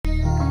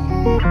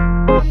I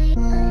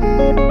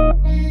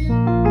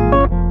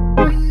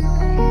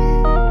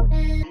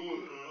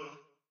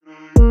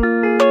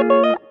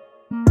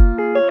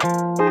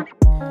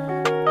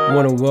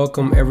want to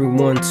welcome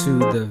everyone to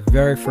the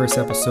very first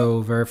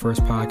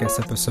podcast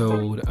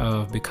episode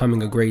of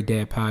Becoming a Great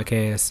Dad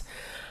podcast.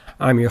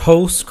 I'm your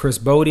host, Chris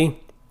Bodie,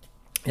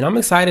 and I'm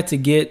excited to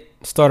get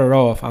started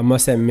off. I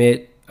must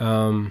admit,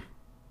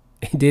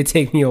 it did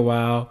take me a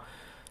while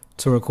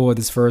to record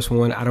this first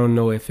one. I don't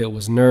know if it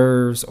was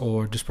nerves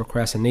or just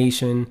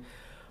procrastination,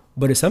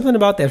 but it's something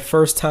about that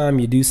first time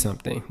you do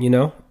something,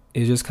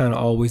 it's just kind of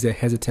always a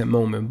hesitant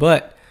moment.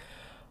 But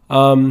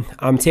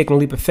I'm taking a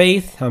leap of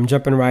faith. I'm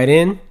jumping right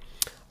in.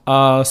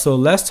 So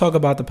let's talk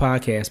about the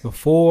podcast.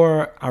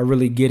 Before I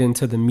really get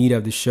into the meat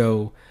of the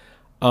show,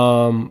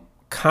 kind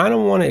of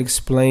want to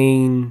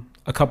explain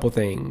a couple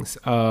things.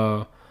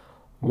 Why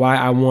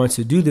I want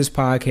to do this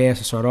podcast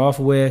to start off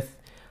with,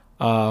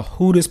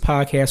 who this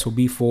podcast will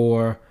be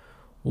for,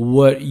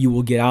 what you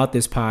will get out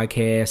this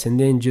podcast, and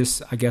then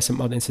just, I guess,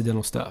 some other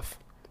incidental stuff.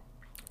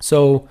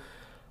 So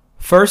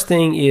first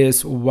thing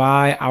is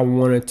why I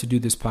wanted to do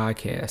this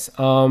podcast.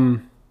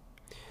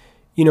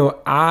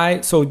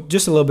 So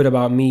just a little bit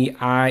about me.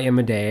 I am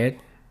a dad,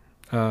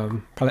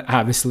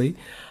 obviously,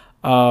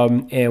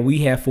 and we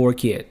have 4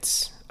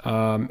 kids,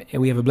 and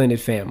we have a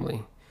blended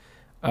family.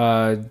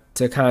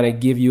 To kind of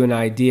give you an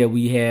idea,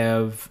 we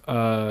have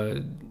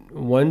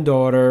one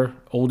daughter,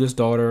 oldest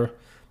daughter,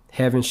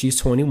 Heaven, she's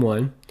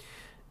 21.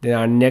 Then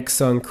our next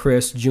son,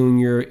 Chris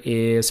Jr.,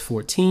 is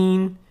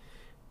 14.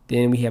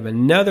 Then we have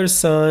another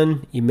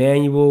son,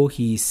 Emmanuel,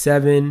 he's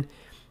 7.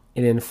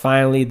 And then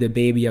finally, the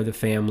baby of the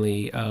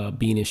family,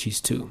 Bina,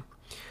 she's 2.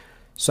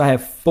 So I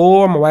have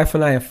 4, my wife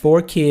and I have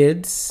 4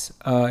 kids,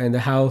 and the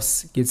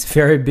house gets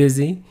very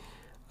busy,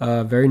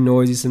 very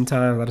noisy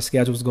sometimes, a lot of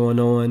schedules going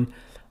on.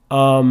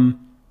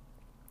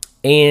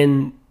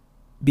 And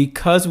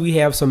because we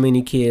have so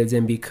many kids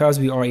and because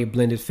we are a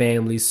blended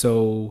family,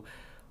 so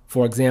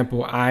for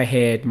example, I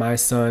had my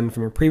son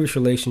from a previous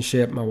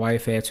relationship, my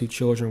wife had 2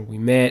 children, we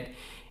met,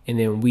 and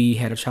then we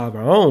had a child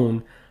of our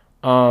own.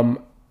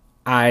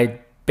 I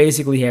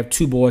basically have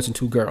 2 boys and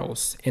 2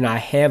 girls, and I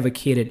have a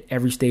kid at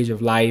every stage of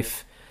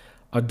life,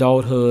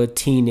 adulthood,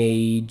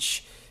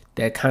 teenage,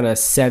 that kind of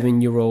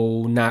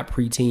 7-year-old, not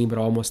preteen, but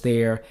almost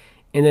there,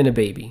 and then a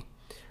baby.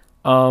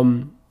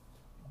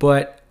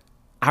 But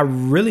I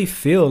really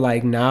feel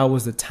like now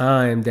was the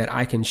time that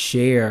I can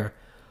share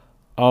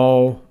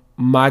all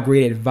my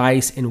great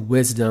advice and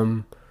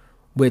wisdom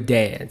with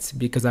dads,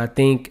 because I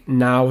think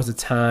now is the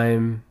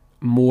time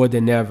more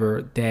than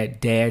ever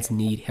that dads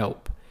need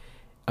help.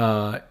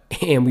 And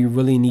we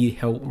really need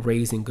help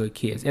raising good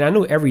kids. And I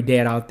know every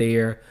dad out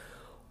there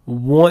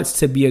wants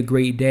to be a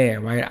great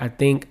dad, right? I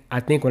think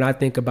when I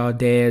think about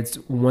dads,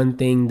 one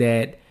thing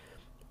that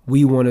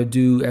we want to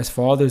do as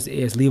fathers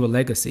is leave a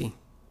legacy.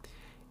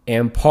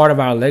 And part of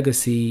our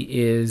legacy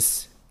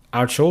is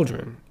our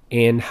children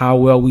and how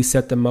well we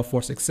set them up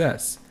for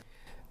success.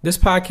 This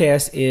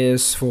podcast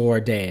is for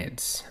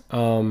dads.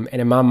 And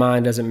in my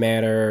mind, it doesn't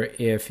matter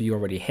if you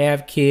already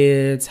have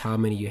kids, how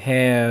many you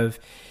have,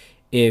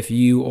 if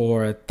you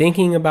are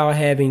thinking about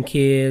having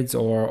kids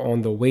or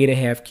on the way to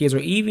have kids, or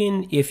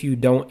even if you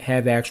don't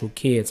have actual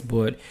kids,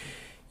 but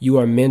you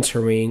are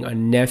mentoring a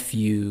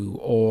nephew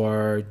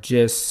or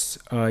just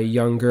a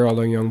young girl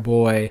or young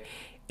boy,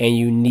 and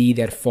you need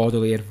that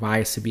fatherly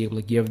advice to be able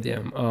to give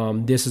them,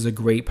 this is a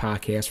great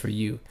podcast for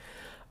you.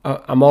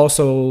 I'm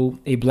also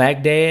a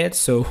black dad,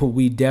 so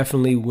we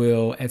definitely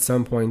will, at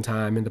some point in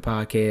time in the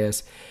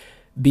podcast,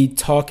 be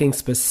talking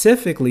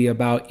specifically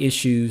about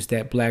issues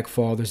that black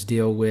fathers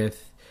deal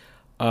with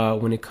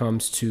when it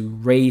comes to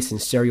race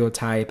and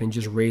stereotype and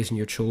just raising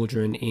your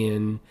children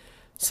in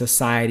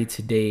society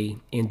today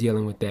and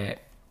dealing with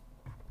that.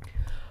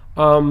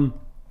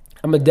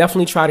 I'm going to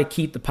definitely try to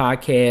keep the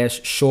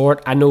podcast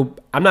short. I know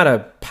I'm not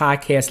a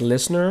podcast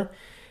listener,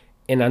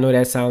 and I know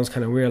that sounds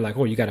kind of weird, like,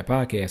 oh, you got a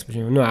podcast, but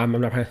no, I'm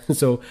not.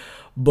 So,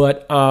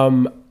 but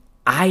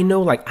I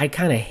know, like, I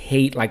kind of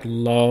hate like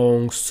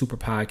long super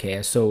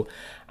podcasts. So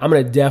I'm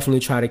going to definitely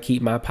try to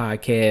keep my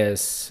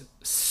podcast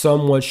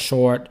somewhat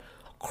short.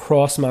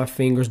 Cross my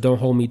fingers, don't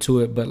hold me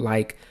to it, but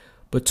like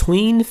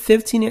between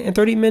 15 and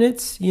 30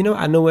 minutes,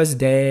 I know as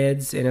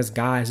dads and as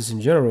guys just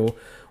in general,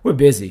 we're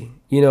busy,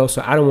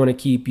 so I don't want to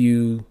keep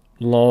you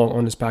long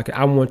on this podcast.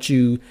 I want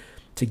you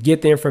to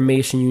get the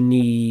information you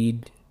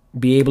need,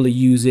 be able to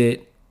use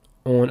it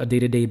on a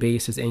day-to-day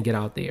basis and get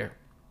out there.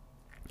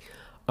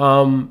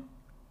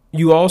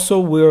 You also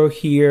will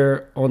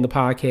hear on the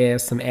podcast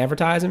some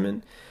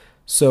advertisement.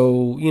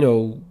 So,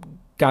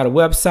 got a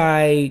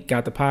website,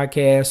 got the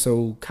podcast,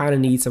 so kind of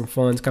need some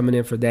funds coming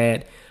in for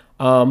that.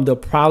 There'll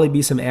probably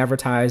be some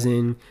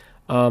advertising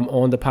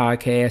on the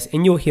podcast,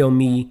 and you'll hear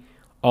me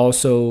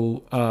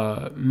also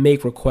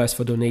make requests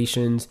for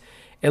donations.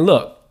 And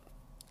look,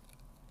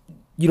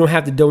 you don't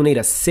have to donate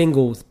a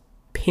single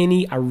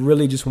penny. I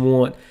really just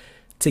want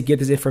to get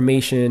this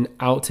information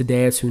out to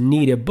dads who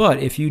need it. But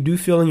if you do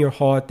feel in your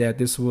heart that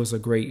this was a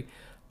great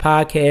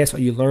podcast or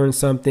you learned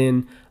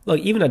something, look,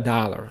 even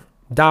 $1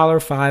 dollar,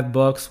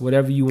 $5,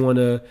 whatever you want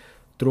to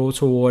throw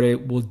toward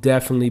it will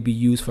definitely be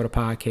used for the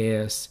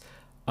podcast,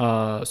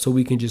 so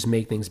we can just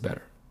make things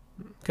better.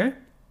 Okay.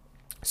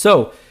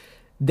 So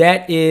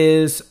that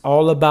is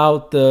all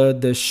about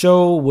the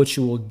show, what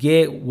you will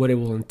get, what it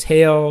will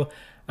entail.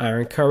 I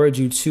encourage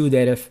you too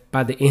that if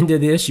by the end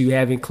of this you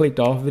haven't clicked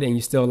off of it and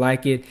you still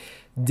like it,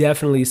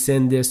 definitely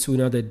send this to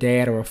another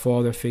dad or a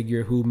father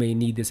figure who may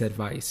need this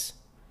advice.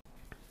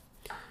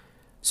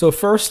 So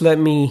first, let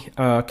me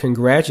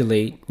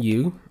congratulate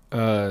you.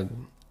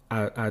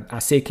 I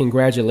say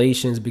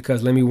congratulations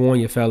because let me warn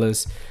you,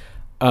 fellas,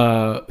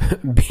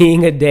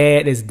 being a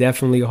dad is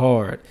definitely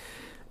hard.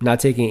 I'm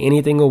not taking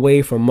anything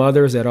away from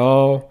mothers at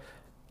all.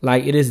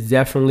 Like, it is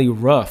definitely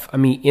rough. I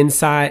mean,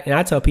 inside, and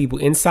I tell people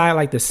inside,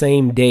 like the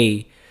same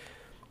day,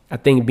 I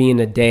think being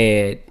a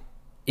dad,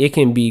 it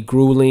can be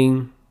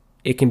grueling.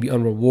 It can be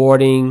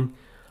unrewarding.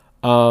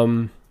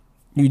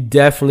 You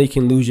definitely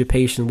can lose your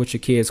patience with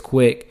your kids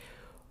quick.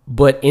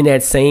 But in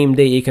that same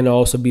day, it can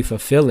also be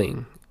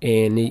fulfilling.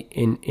 And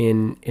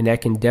that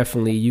can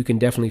definitely, you can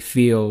definitely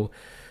feel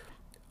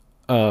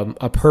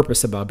a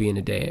purpose about being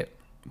a dad.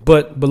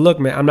 But look,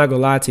 man, I'm not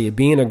going to lie to you.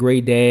 Being a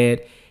great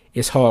dad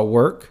is hard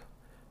work.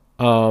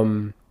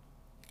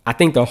 I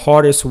think the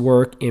hardest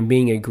work in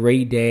being a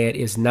great dad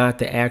is not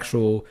the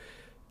actual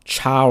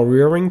child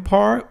rearing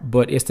part,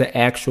 but it's the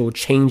actual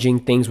changing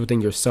things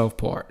within yourself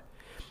part.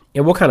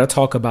 And we'll kind of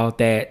talk about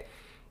that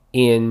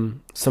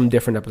in some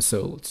different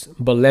episodes.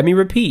 But let me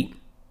repeat.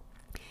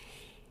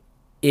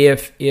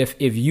 If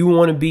you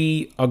want to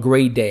be a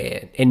great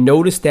dad, and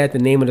notice that the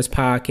name of this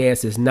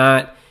podcast is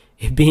not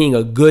being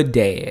a good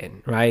dad,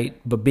 right?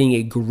 But being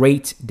a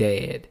great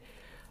dad.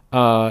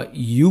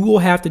 You will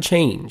have to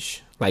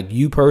change, like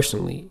you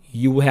personally.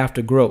 You will have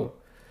to grow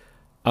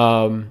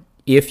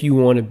if you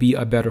want to be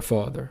a better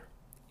father,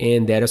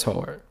 and that is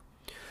hard.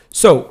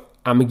 So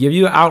I'm gonna give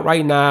you an out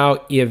right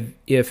now.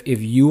 If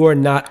you are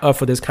not up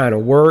for this kind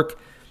of work,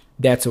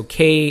 that's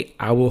okay.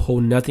 I will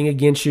hold nothing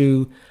against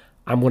you.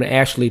 I'm going to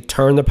actually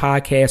turn the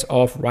podcast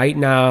off right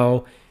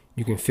now.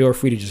 You can feel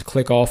free to just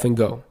click off and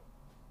go.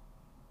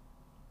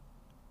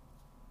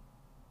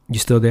 You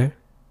still there?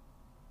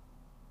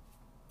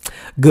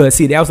 Good.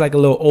 See, that was like a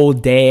little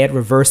old dad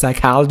reverse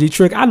psychology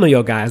trick. I know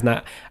y'all guys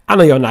not. I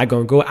know y'all not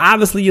going to go.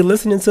 Obviously, you're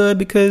listening to it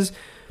because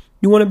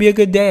you want to be a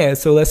good dad.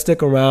 So let's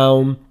stick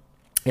around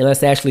and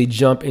let's actually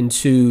jump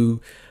into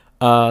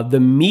the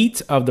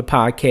meat of the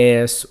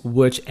podcast,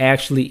 which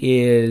actually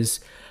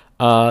is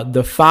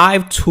the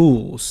 5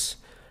 tools.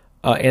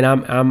 And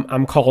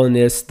I'm calling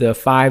this the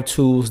 5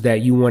 tools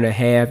that you want to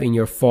have in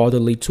your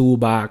fatherly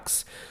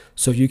toolbox.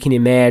 So if you can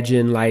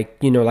imagine, like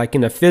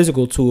in a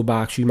physical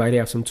toolbox, you might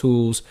have some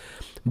tools,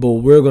 but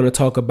we're going to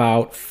talk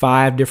about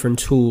 5 different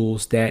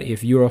tools that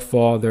if you're a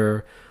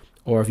father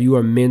or if you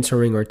are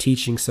mentoring or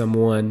teaching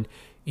someone,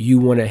 you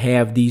want to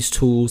have these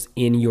tools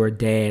in your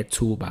dad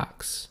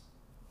toolbox.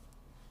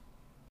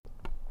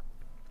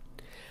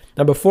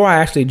 Now, before I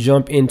actually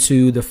jump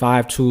into the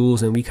 5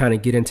 tools and we kind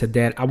of get into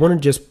that, I want to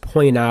just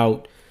point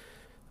out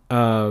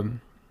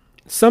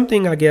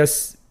something, I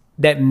guess,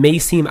 that may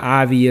seem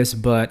obvious,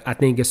 but I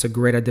think it's a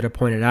great idea to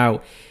point it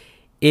out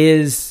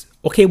is,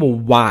 okay, well,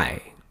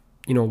 why?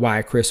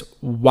 Why, Chris?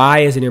 Why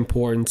is it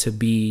important to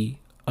be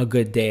a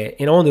good dad?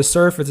 And on the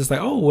surface, it's like,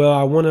 oh, well,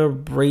 I want to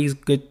raise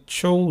good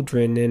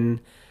children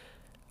and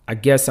I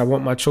guess I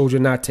want my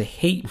children not to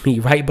hate me,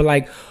 right? But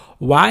like,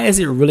 why is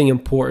it really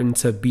important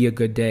to be a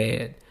good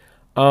dad?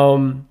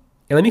 And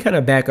let me kind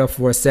of back up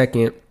for a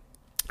second.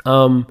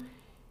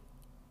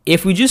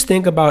 If we just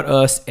think about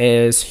us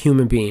as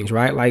human beings,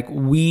 right? Like,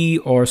 we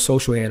are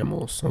social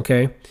animals,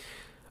 okay?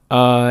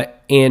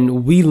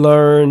 And we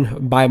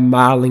learn by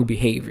modeling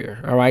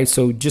behavior, all right?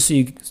 So just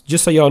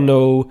so y'all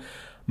know,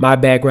 my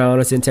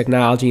background is in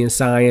technology and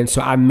science,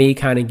 so I may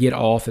kind of get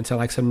off into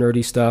like some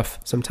nerdy stuff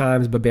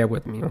sometimes, but bear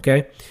with me,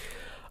 okay?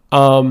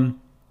 And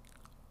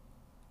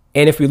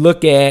if we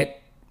look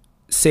at,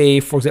 say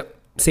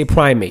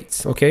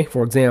primates, okay?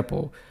 For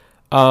example,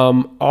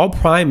 all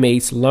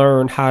primates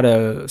learn how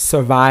to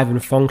survive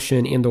and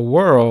function in the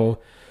world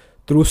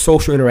through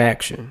social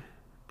interaction,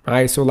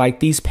 right? So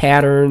like these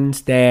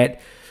patterns that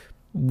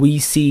we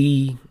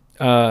see,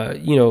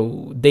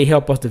 they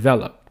help us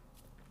develop.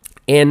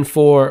 And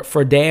for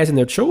dads and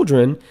their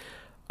children,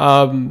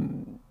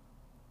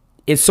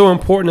 it's so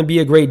important to be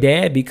a great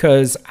dad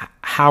because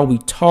how we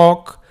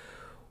talk,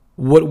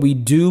 what we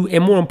do,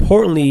 and more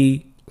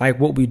importantly,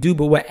 like what we do,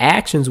 but what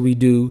actions we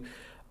do,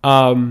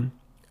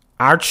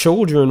 our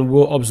children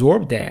will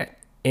absorb that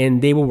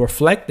and they will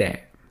reflect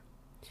that.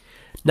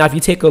 Now, if you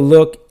take a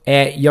look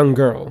at young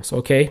girls,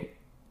 okay,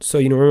 so,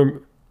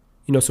 remember,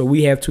 so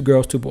we have 2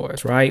 girls, 2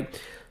 boys,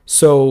 right?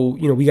 So,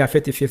 we got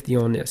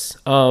 50-50 on this.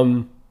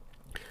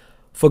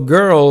 For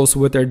girls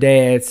with their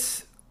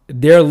dads,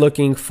 they're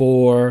looking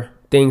for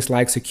things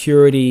like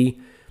security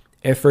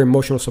and for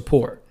emotional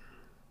support.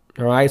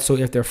 All right. So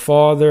if their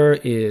father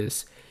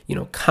is,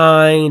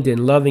 kind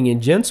and loving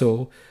and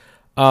gentle,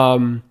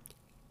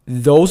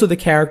 those are the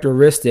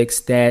characteristics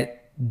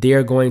that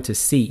they're going to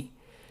see.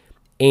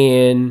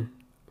 And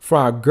for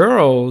our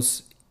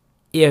girls,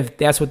 if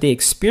that's what they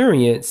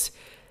experience,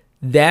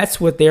 that's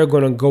what they're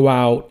going to go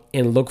out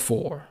and look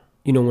for,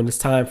 when it's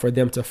time for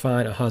them to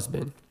find a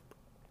husband.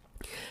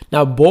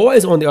 Now,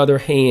 boys, on the other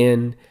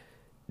hand,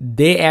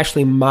 they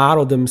actually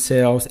model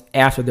themselves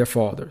after their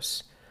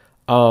fathers.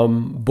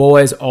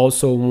 Boys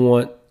also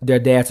want their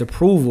dad's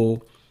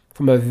approval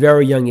from a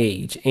very young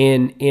age.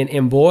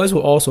 And boys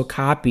will also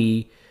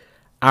copy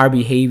our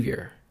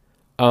behavior.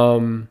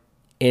 And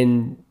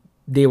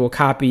they will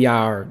copy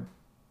our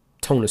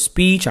tone of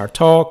speech, our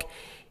talk,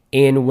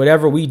 and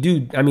whatever we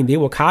do. I mean, they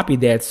will copy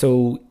that.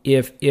 So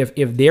if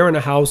they're in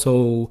a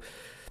household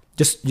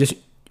just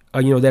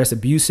that's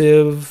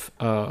abusive,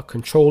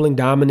 controlling,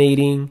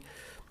 dominating,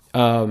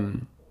 that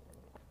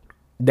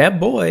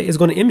boy is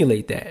going to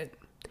emulate that.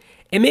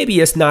 And maybe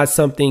it's not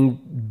something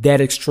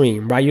that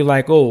extreme, right? You're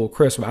like, oh,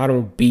 Chris, well, I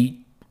don't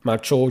beat my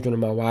children or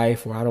my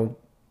wife, or I don't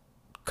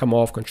come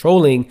off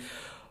controlling.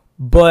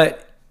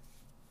 But,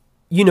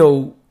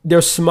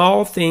 there's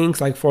small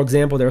things, like, for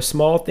example, there are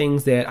small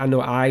things that I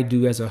know I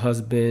do as a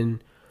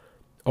husband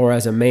or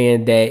as a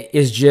man that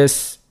is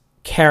just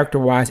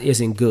character-wise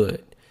isn't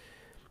good.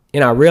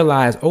 And I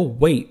realize, oh,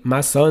 wait, my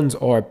sons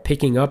are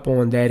picking up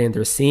on that and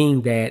they're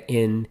seeing that,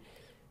 and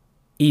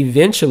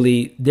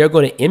eventually they're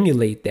going to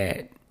emulate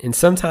that. And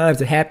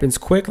sometimes it happens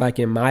quick, like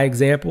in my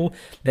example,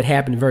 that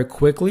happened very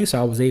quickly. So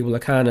I was able to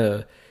kind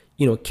of,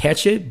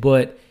 catch it.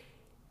 But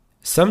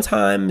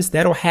sometimes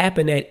that'll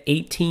happen at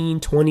 18,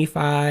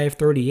 25,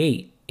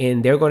 38.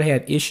 And they're going to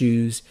have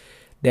issues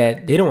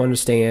that they don't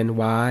understand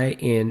why.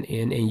 And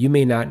you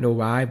may not know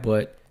why,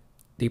 but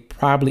they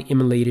probably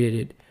emulated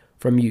it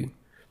from you.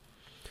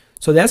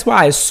 So that's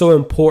why it's so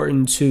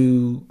important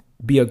to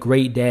be a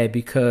great dad,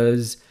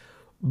 because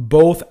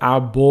both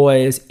our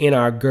boys and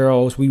our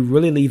girls, we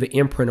really leave an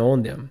imprint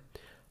on them.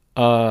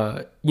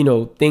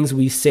 Things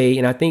we say,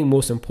 and I think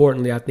most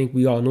importantly, I think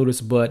we all know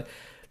this, but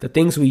the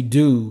things we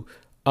do,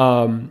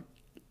 that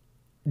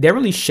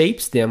really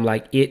shapes them.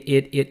 Like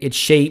it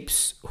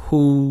shapes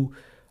who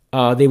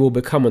they will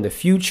become in the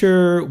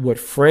future, what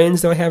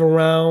friends they'll have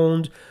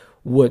around,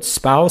 what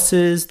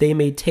spouses they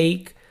may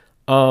take.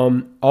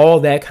 All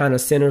that kind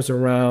of centers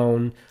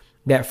around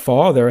that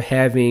father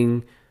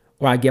having,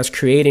 or I guess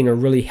creating, a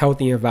really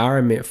healthy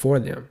environment for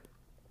them.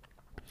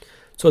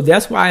 So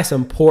that's why it's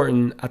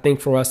important, I think,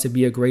 for us to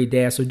be a great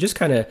dad. So just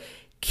kind of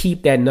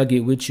keep that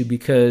nugget with you,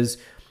 because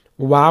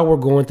while we're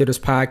going through this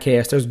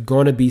podcast, there's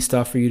going to be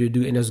stuff for you to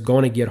do, and it's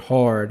going to get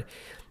hard.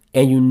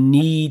 And you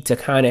need to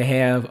kind of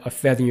have a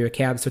feather in your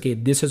cap. It's okay,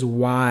 this is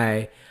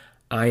why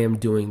I am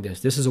doing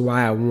this. This is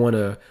why I want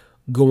to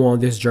go on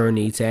this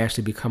journey to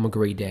actually become a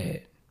great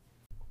dad.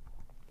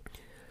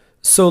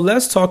 So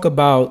let's talk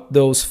about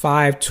those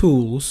 5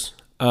 tools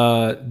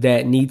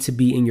that need to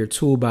be in your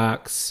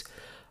toolbox.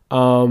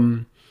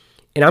 And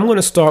I'm going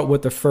to start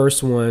with the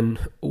first one,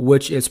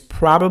 which is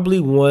probably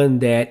one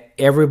that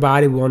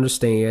everybody will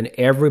understand,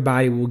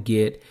 everybody will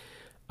get.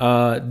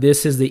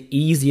 This is the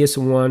easiest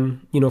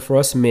one, for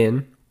us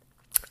men.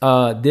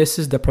 This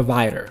is the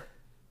provider,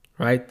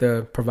 right?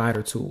 The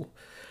provider tool.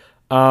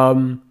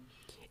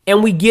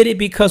 And we get it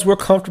because we're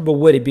comfortable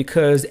with it,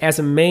 because as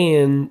a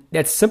man,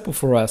 that's simple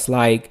for us.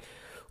 Like,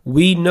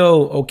 we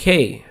know,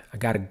 okay, I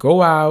got to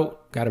go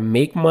out, got to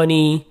make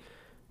money,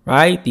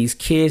 right? These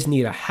kids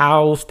need a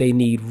house, they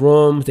need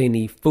rooms, they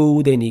need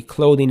food, they need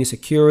clothing, they need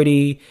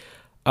security.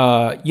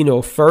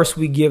 First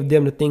we give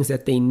them the things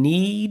that they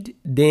need,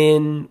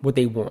 then what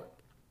they want.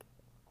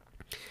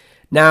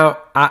 Now,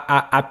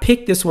 I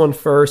picked this one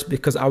first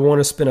because I want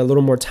to spend a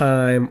little more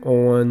time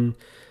on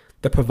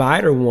the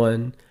provider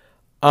one.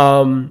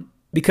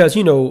 Because,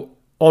 on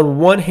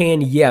one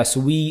hand, yes,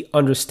 we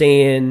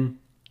understand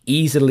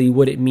easily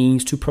what it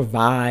means to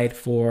provide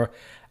for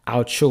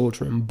our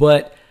children.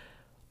 But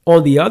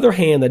on the other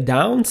hand, the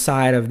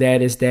downside of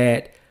that is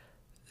that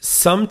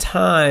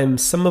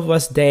sometimes some of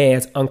us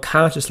dads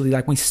unconsciously,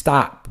 like, we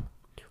stop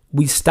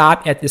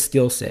at this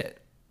skill set,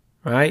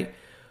 right?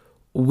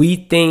 We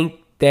think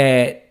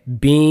that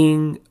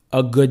being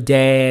a good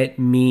dad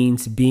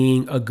means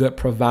being a good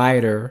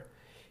provider,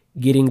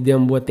 getting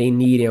them what they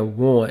need and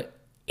want.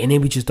 And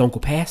then we just don't go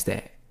past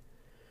that,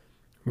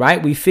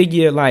 right? We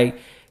figure, like,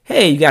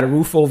 hey, you got a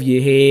roof over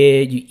your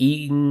head, you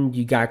eating,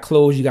 you got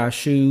clothes, you got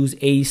shoes,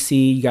 AC,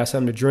 you got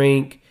something to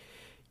drink.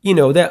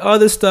 That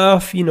other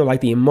stuff,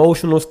 like the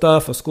emotional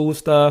stuff or school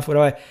stuff,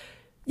 whatever,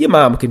 your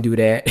mama can do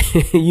that,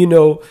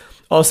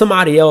 or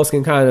somebody else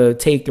can kind of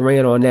take the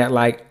reign on that.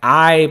 Like,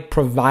 I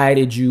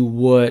provided you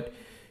what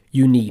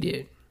you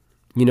needed,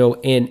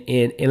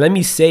 and let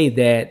me say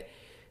that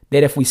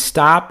if we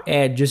stop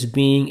at just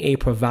being a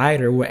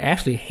provider, we're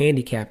actually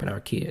handicapping our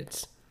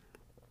kids.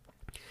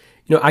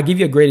 I give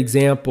you a great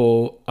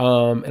example,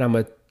 and I'm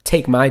going to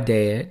take my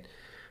dad,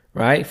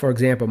 right? For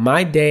example,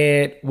 my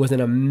dad was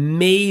an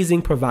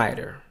amazing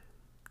provider,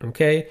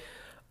 okay?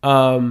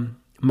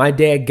 My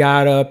dad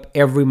got up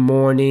every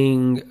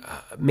morning,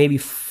 maybe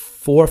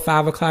 4 or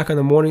 5 o'clock in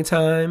the morning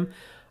time,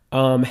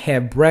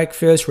 had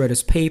breakfast, read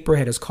his paper,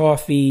 had his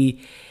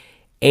coffee,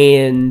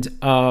 and,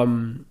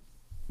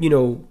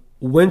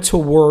 went to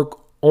work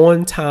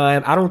on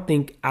time.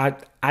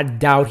 I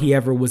doubt he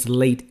ever was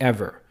late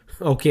ever.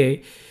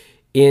 Okay.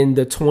 In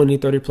the 20,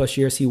 30 plus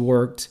years he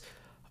worked,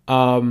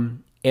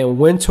 and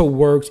went to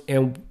work,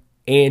 and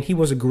he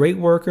was a great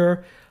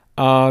worker,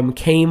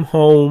 came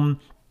home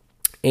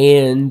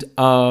and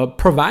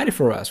provided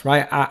for us,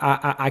 right?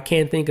 I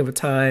can't think of a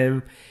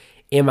time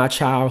in my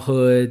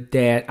childhood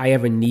that I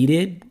ever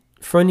needed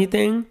for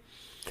anything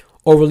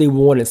or really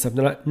wanted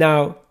something.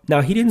 Now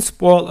he didn't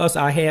spoil us.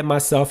 I had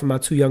myself and my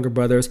two younger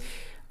brothers,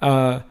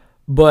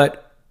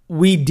 but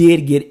we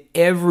did get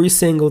every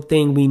single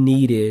thing we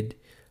needed,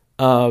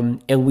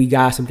 and we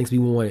got some things we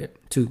wanted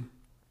too.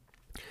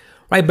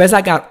 Right, but as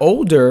I got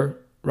older,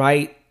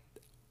 right,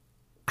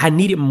 I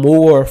needed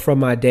more from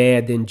my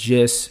dad than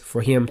just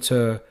for him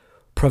to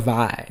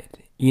provide,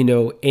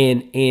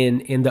 and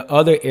in the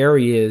other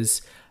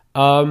areas,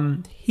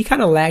 he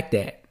kind of lacked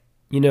that,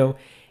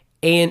 and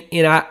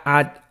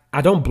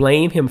I don't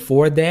blame him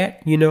for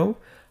that,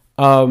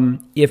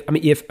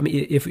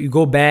 if you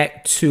go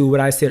back to what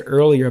I said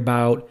earlier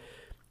about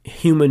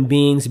human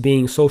beings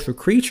being social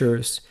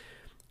creatures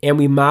and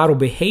we model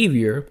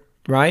behavior,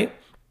 right?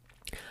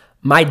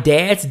 My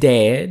dad's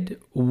dad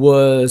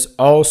was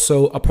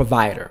also a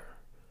provider,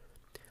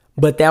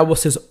 but that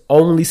was his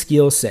only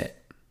skill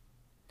set.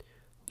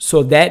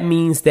 So that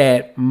means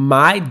that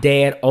my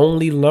dad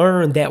only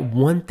learned that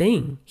one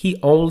thing. He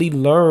only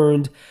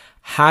learned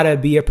how to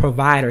be a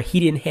provider. He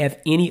didn't have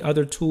any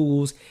other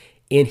tools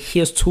in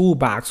his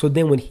toolbox. So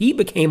then when he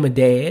became a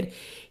dad,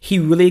 he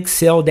really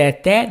excelled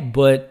at that,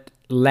 but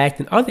lacked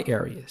in other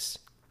areas.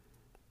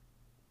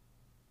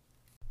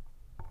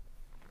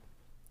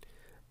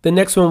 The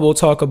next one we'll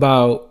talk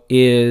about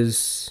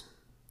is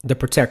the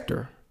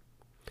protector.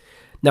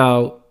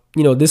 Now,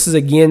 this is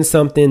again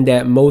something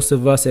that most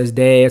of us as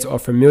dads are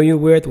familiar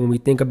with. When we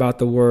think about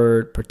the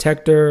word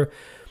protector,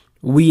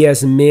 we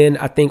as men,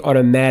 I think,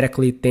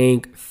 automatically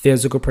think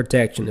physical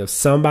protection. If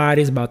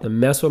somebody's about to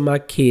mess with my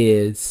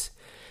kids,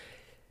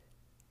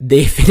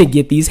 they finna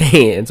get these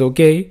hands,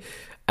 okay?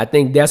 I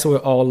think that's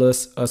what all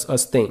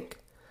us think.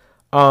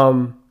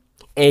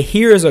 And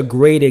here's a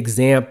great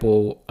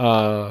example,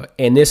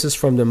 and this is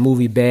from the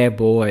movie Bad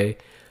Boy.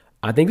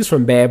 I think it's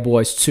from Bad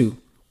Boys 2.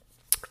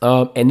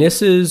 And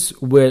this is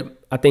with,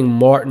 I think,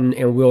 Martin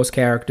and Will's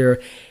character.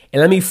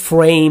 And let me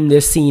frame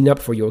this scene up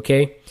for you,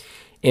 okay?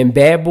 In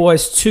Bad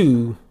Boys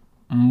 2,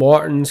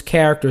 Martin's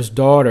character's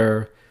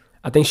daughter,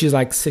 I think she's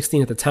like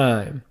 16 at the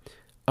time.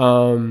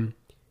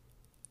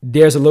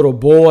 There's a little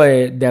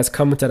boy that's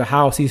coming to the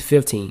house, he's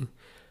 15,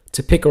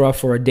 to pick her up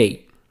for a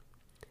date.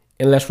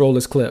 And let's roll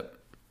this clip.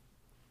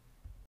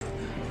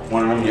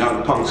 One of them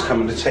young punks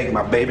coming to take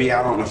my baby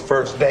out on the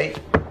first date.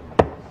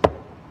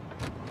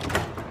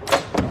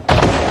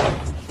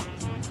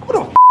 Who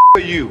the f*** are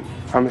you?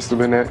 Hi, Mr.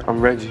 Burnett.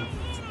 I'm Reggie.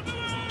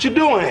 What you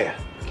doing here?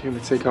 I came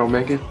to take on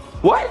Megan.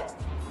 What?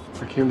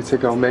 I came to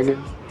take on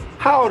Megan.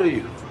 How old are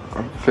you?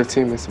 I'm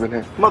 15, Mr.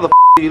 Burnett.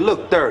 You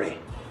look 30.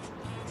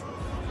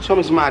 Show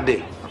me some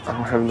ID. I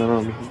don't have none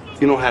on me.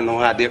 You don't have no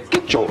idea.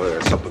 Get your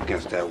ass up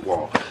against that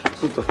wall.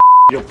 What the f***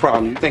 your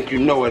problem? You think you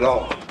know it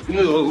all. You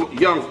little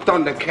young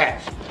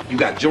Thundercats. You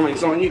got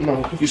joints on you?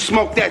 No. You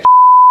smoke that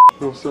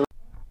No, sir.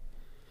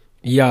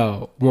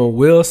 Yo, when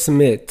Will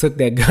Smith took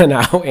that gun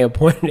out and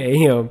pointed at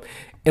him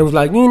and was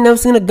like, "You ain't never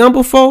seen a gun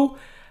before?"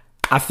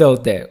 I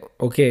felt that.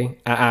 Okay,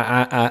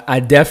 I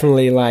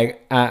definitely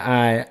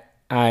I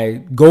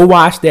go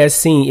watch that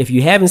scene. If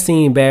you haven't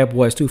seen Bad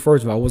Boys 2,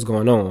 first of all, what's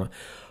going on?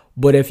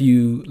 But if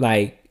you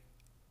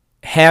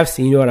have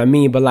seen, you know what I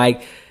mean. But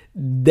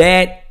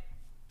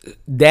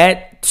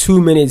that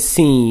 2-minute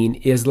scene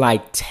is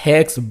like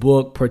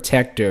textbook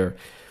protector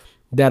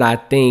that I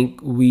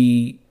think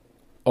we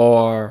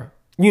are,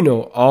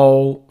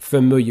 all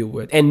familiar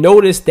with. And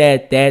notice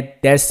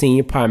that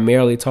scene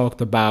primarily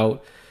talked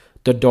about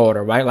the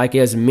daughter, right? Like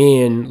as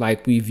men,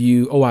 we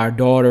view, our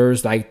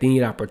daughters, they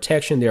need our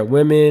protection. They're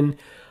women.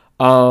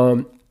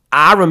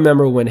 I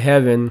remember when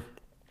Heaven,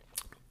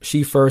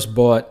 she first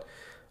bought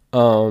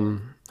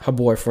her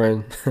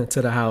boyfriend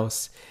to the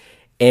house,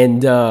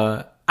 and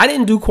I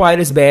didn't do quite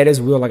as bad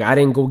as Will. I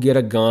didn't go get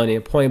a gun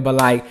and point,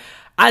 but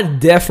I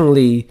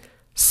definitely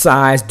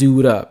sized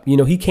dude up.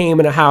 He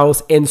came in the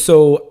house, and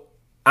so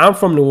I'm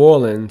from New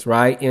Orleans,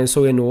 right? And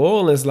so in New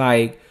Orleans,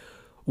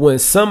 when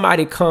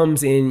somebody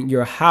comes in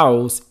your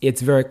house,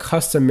 it's very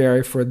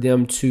customary for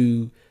them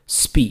to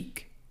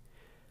speak.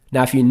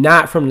 Now, if you're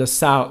not from the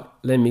South,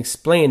 let me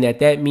explain that.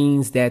 That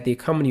means that they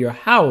come into your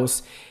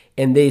house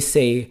and they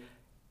say,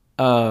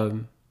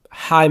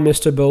 "Hi,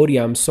 Mr. Bodie,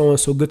 I'm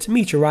so-and-so, good to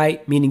meet you,"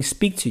 right? Meaning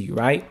speak to you,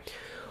 right?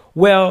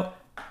 Well,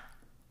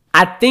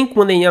 I think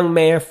when the young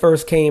man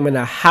first came in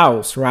the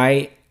house,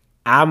 right,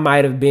 I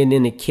might have been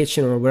in the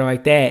kitchen or whatever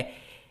like that.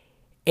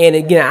 And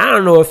again, I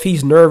don't know if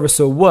he's nervous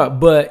or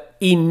what, but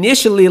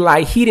initially,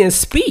 he didn't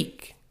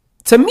speak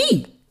to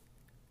me,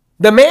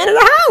 the man in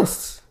the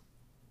house.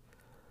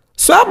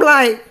 So I'm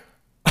like,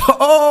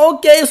 "Oh,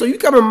 okay, so you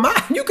come in my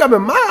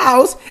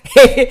house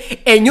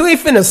and you ain't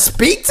finna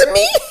speak to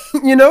me,"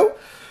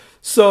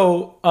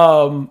 So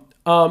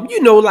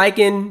Like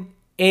and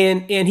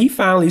he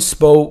finally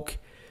spoke.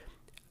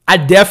 I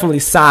definitely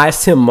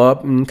sized him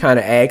up and kind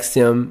of asked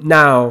him.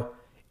 Now,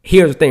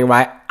 here's the thing,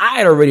 right? I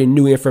had already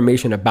knew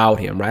information about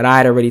him, right? I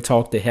had already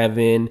talked to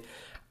Heaven.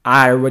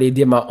 I already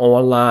did my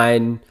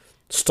online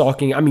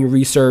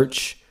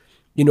research,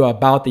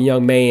 about the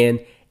young man,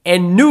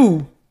 and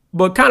knew,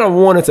 but kind of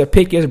wanted to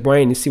pick his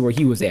brain and see where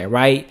he was at,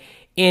 right?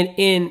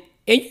 And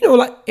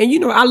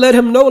I let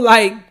him know,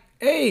 like,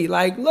 hey,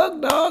 like,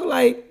 look, dog,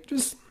 like,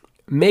 just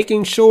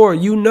making sure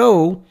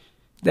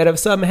that if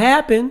something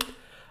happened,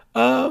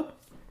 I'm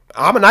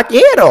gonna knock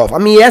your head off.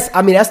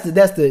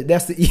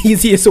 That's the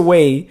easiest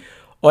way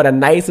or the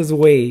nicest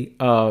way.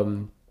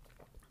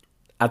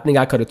 I think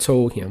I could have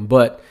told him,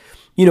 but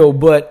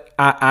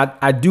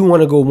I do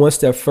want to go one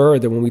step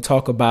further when we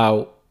talk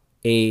about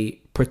a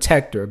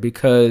protector,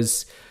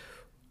 because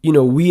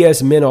we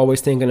as men are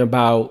always thinking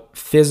about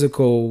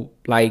physical,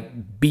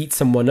 like beat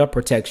someone up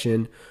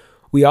protection.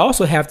 We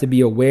also have to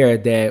be aware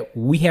that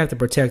we have to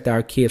protect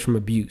our kids from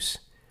abuse,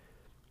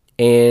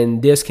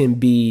 and this can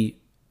be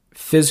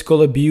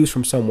physical abuse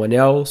from someone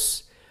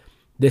else.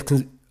 This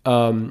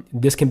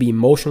can be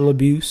emotional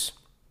abuse,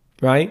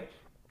 right?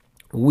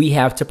 We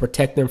have to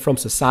protect them from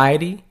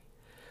society.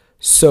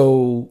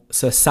 So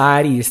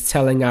society is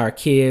telling our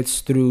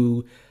kids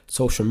through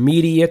social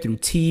media, through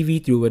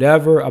TV, through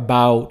whatever,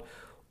 about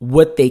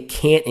what they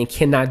can and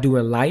cannot do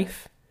in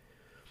life.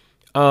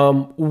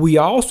 We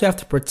also have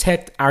to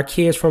protect our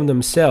kids from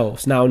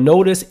themselves. Now,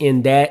 notice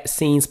in that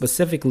scene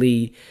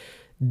specifically,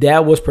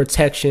 that was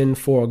protection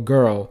for a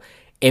girl.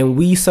 And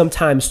we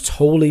sometimes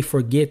totally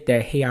forget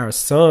that, hey, our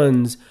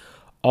sons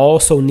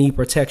also need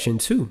protection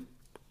too,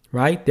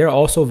 right? They're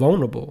also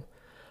vulnerable.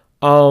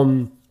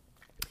 And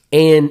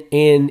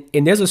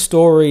there's a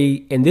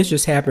story, and this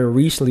just happened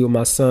recently with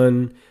my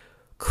son,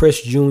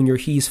 Chris Jr.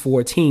 He's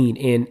 14.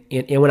 And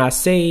when I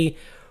say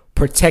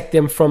protect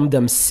them from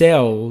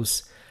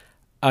themselves,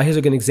 here's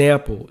a good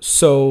example.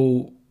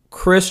 So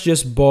Chris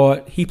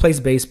he plays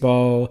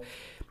baseball.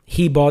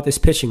 He bought this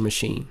pitching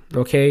machine.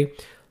 Okay.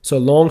 So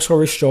long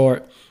story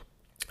short,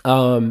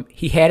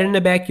 he had it in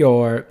the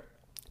backyard.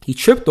 He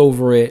tripped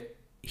over it.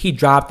 He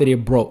dropped it.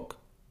 It broke.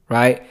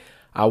 Right.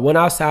 I went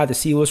outside to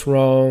see what's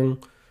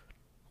wrong.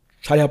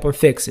 Try to help him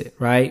fix it,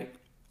 right?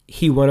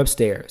 He went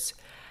upstairs.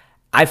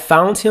 I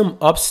found him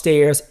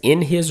upstairs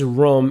in his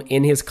room,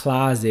 in his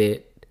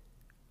closet,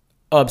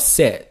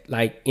 upset,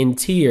 like in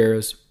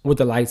tears with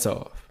the lights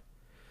off.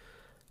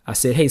 I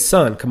said, hey,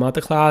 son, come out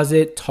the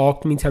closet,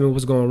 talk to me, tell me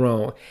what's going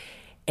wrong.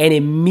 And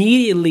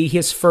immediately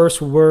his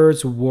first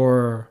words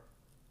were,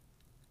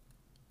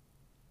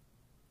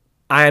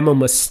 I'm a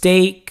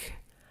mistake.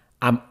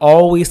 I'm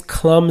always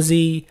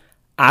clumsy.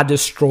 I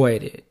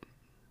destroyed it.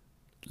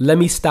 Let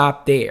me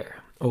stop there,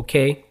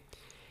 okay?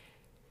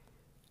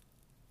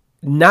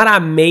 Not I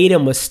made a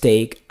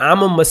mistake.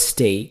 I'm a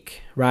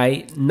mistake,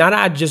 right? Not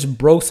I just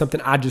broke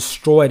something. I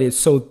destroyed it.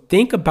 So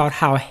think about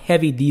how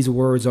heavy these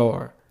words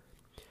are.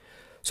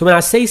 So when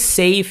I say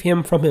save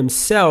him from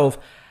himself,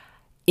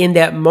 in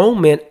that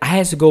moment, I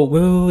had to go,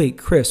 wait,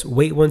 Chris,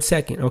 wait 1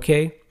 second,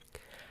 okay?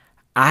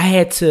 I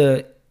had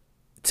to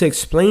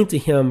explain to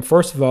him,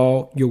 first of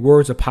all, your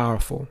words are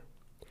powerful.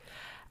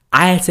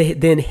 I had to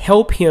then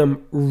help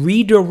him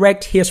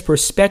redirect his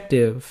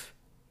perspective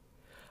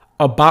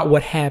about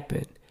what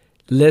happened.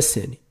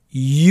 Listen,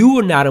 you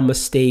are not a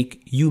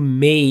mistake. You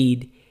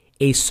made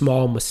a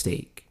small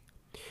mistake.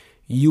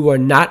 You are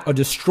not a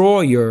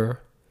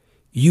destroyer.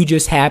 You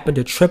just happened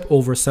to trip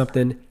over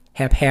something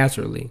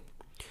haphazardly.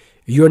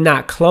 You're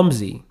not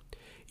clumsy.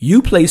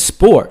 You play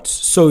sports,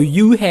 so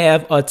you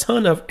have a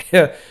ton of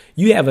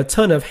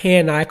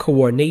hand-eye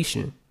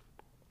coordination,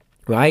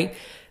 right?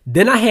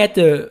 Then I had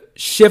to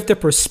shift the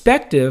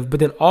perspective,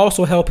 but then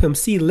also help him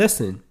see,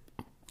 listen,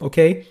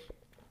 okay,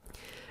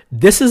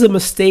 this is a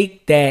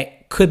mistake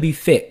that could be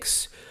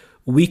fixed.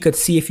 We could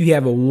see if you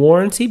have a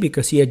warranty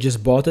because he had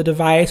just bought the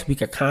device. We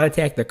could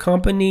contact the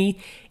company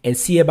and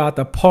see about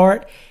the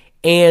part.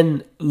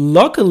 And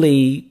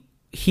luckily,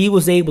 he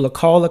was able to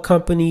call the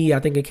company, I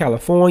think in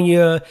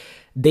California.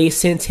 They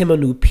sent him a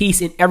new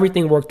piece and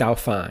everything worked out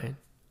fine.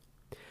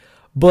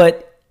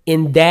 But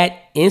in that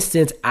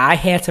instance, I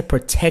had to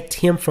protect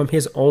him from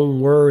his own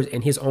words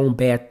and his own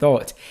bad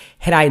thoughts.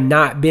 Had I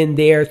not been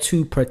there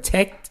to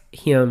protect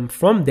him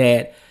from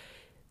that,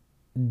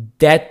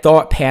 that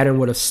thought pattern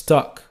would have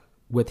stuck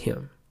with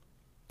him.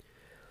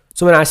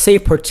 So when I say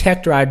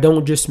protector, I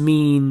don't just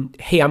mean,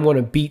 hey, I'm going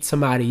to beat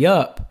somebody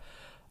up.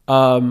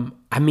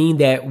 I mean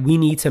that we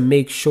need to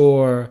make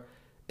sure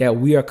that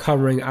we are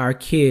covering our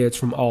kids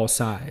from all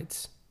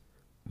sides,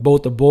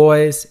 both the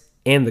boys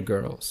and the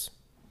girls.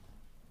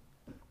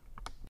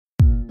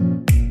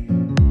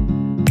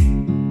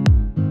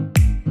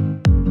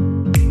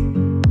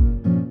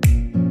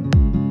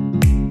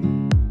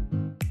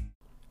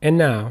 And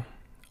now,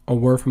 a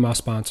word from our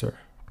sponsor.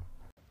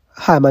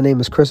 Hi, my name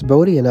is Chris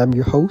Bodie, and I'm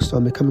your host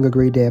on Becoming a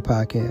Great Dad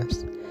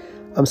podcast.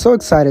 I'm so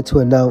excited to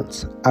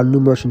announce our new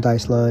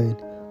merchandise line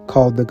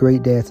called the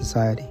Great Dad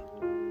Society.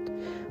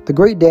 The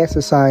Great Dad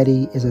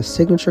Society is a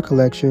signature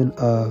collection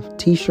of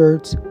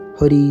t-shirts,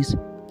 hoodies,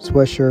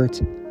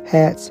 sweatshirts,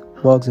 hats,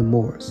 mugs, and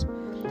more.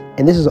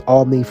 And this is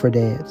all made for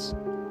dads.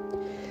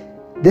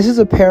 This is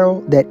apparel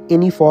that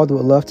any father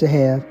would love to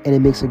have, and it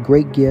makes a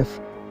great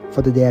gift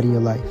for the dad in your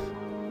life.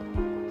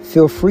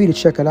 Feel free to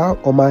check it out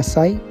on my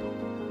site,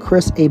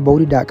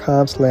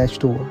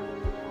 chrisabody.com/store.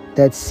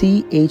 That's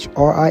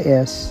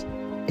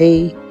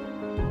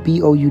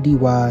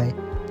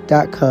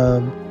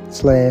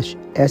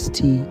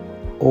CHRISABOUDY.com/STORE.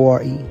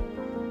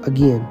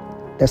 Again,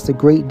 that's the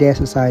Great Dad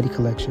Society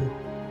collection.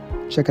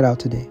 Check it out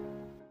today.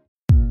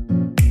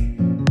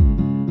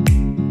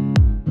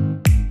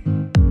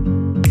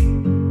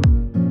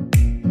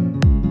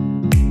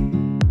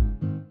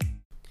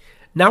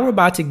 Now we're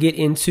about to get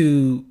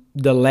into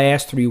the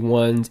last three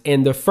ones.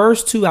 And the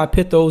first two, I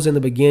put those in the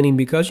beginning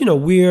because,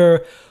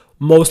 we're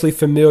mostly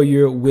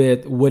familiar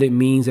with what it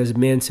means as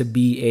men to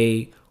be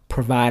a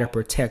provider,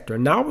 protector.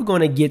 Now we're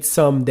going to get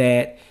some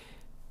that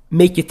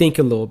make you think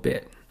a little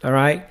bit. All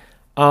right.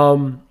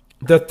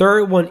 The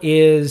third one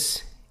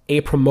is a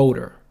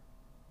promoter.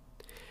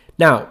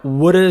 Now,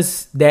 what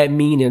does that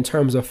mean in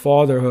terms of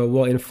fatherhood?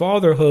 Well, in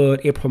fatherhood,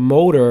 a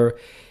promoter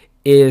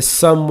is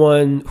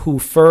someone who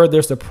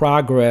furthers the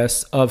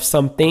progress of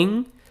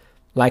something,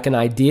 like an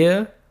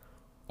idea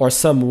or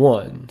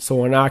someone.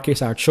 So in our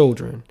case, our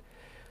children.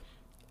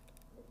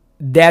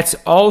 That's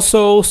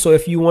also, so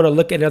if you want to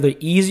look at another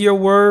easier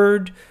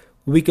word,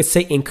 we could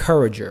say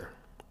encourager.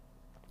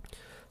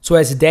 So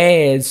as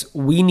dads,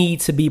 we need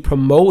to be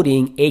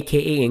promoting,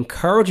 aka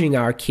encouraging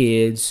our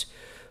kids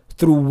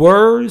through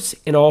words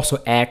and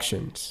also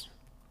actions.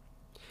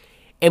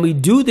 And we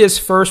do this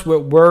first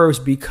with words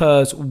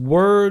because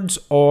words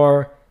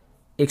are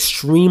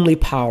extremely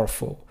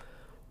powerful.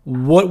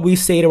 What we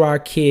say to our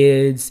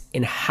kids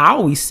and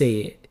how we say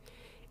it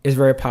is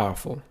very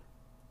powerful.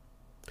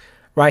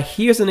 Right,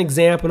 here's an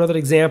example, another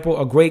example,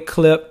 a great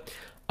clip.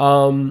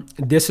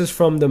 This is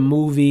from the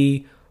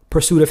movie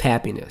Pursuit of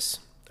Happiness.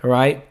 All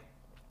right.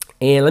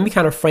 And let me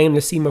kind of frame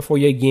the scene for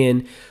you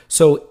again.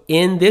 So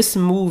in this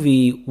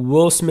movie,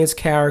 Will Smith's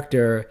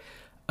character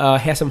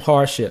has some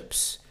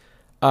hardships.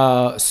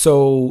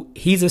 So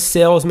he's a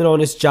salesman on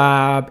his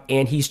job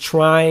and he's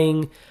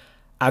trying,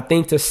 I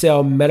think, to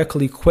sell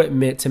medical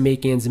equipment to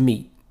make ends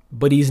meet,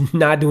 but he's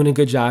not doing a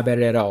good job at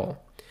it at all.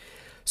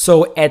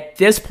 So at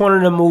this point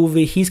in the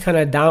movie, he's kind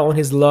of down on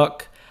his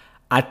luck.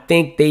 I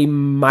think they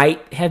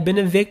might have been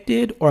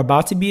evicted or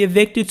about to be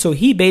evicted. So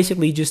he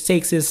basically just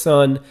takes his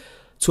son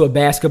to a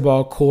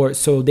basketball court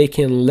so they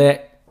can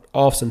let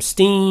off some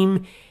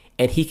steam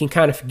and he can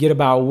kind of forget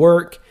about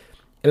work.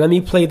 And let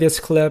me play this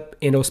clip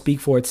and it'll speak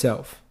for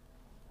itself.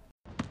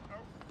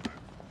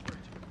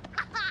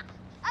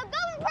 I'm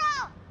going, bro!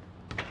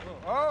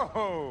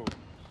 Oh,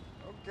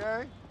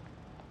 okay.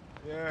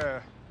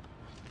 Yeah,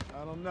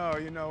 I don't know.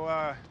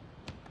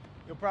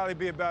 You'll probably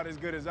be about as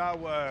good as I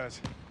was.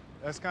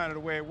 That's kind of the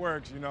way it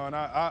works, and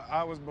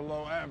I was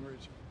below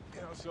average.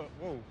 So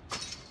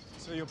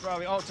you'll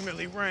probably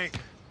ultimately rank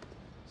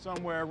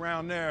somewhere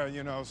around there,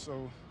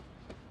 so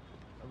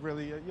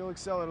you'll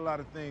excel at a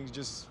lot of things,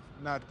 just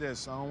not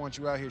this. I don't want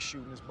you out here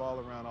shooting this ball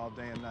around all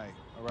day and night,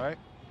 all right?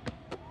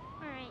 All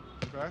right.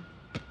 Okay?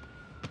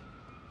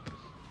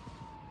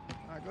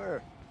 All right, go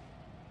ahead.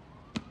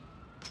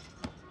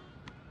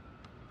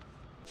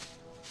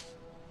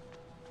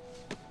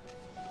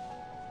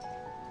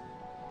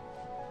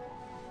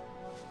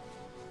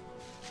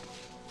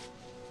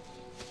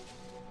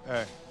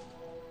 Hey.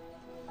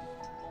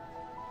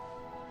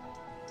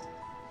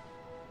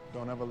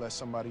 Don't ever let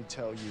somebody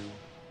tell you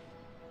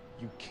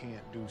you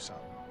can't do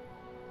something.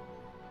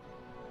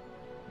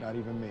 Not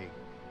even me.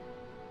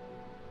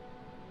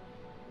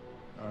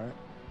 All right?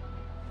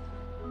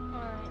 All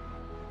right.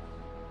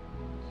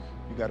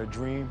 You got a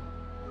dream,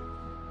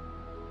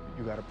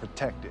 you got to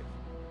protect it.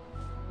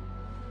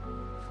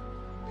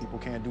 People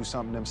can't do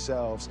something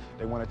themselves.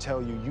 They want to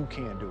tell you you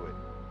can't do it.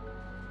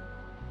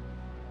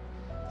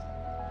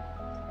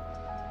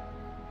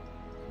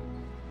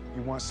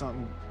 You want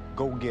something,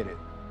 go get it.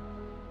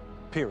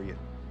 Period.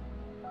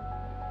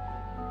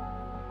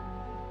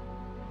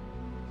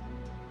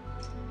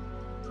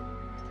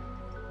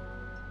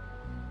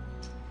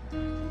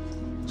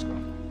 Let's go.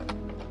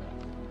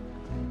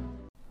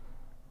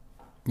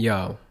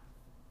 Yo,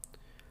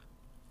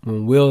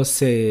 when Will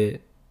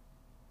said,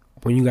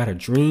 when you got a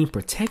dream,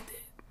 protect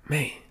it,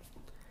 man,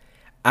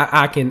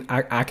 I can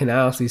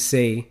honestly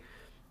say,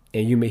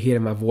 and you may hear it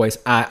in my voice,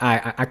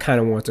 I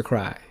kind of want to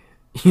cry,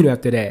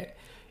 after that.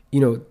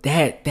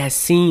 That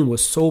scene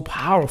was so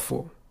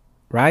powerful,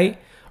 right?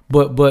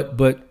 But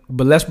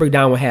let's break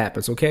down what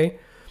happens, okay?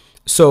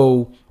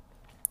 So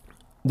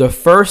the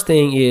first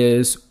thing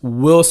is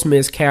Will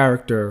Smith's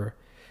character,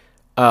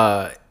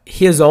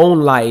 his own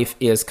life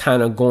is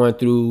kind of going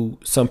through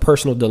some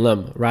personal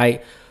dilemma,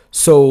 right?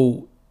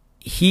 So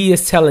he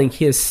is telling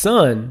his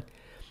son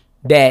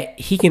that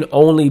he can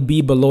only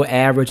be below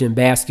average in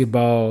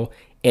basketball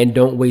and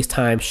don't waste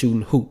time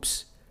shooting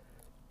hoops.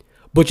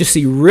 But you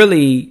see,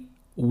 really,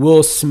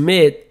 Will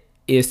Smith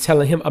is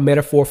telling him a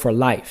metaphor for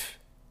life,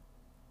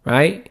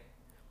 right?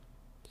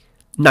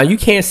 Now, you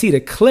can't see the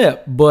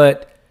clip,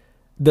 but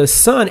the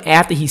son,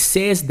 after he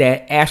says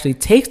that, actually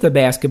takes the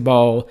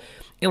basketball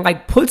and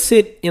like puts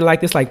it in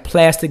like this like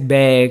plastic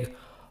bag,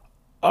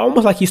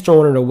 almost like he's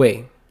throwing it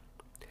away.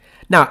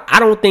 Now, I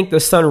don't think the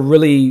son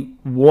really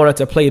wanted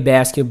to play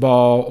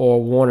basketball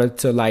or wanted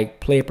to like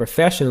play it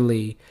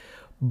professionally,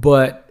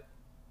 but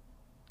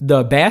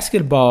the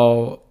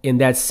basketball in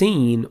that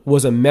scene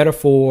was a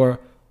metaphor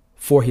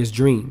for his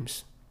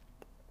dreams.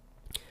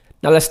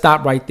 Now, let's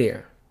stop right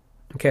there,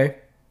 okay?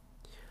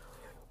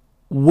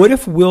 What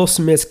if Will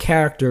Smith's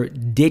character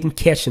didn't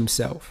catch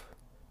himself?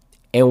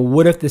 And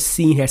what if the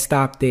scene had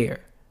stopped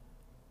there?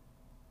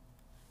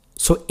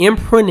 So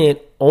imprinted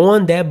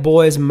on that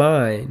boy's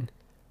mind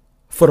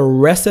for the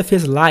rest of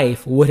his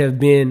life would have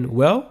been,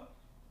 well,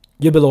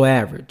 you're below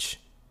average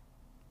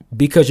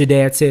because your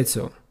dad said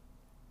so.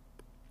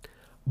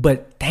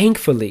 But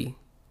thankfully,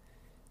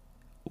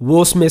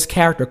 Will Smith's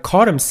character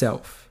caught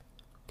himself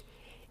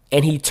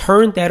and he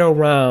turned that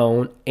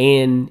around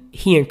and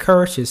he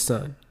encouraged his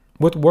son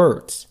with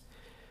words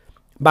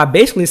by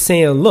basically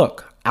saying,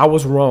 look, I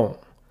was wrong.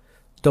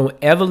 Don't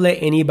ever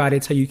let anybody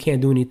tell you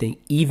can't do anything,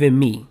 even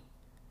me.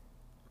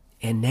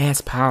 And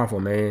that's powerful,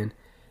 man.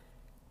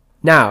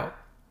 Now,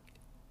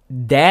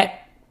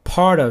 that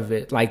part of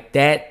it, like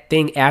that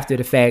thing after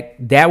the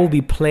fact, that will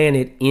be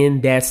planted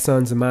in that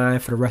son's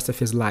mind for the rest of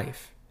his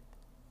life.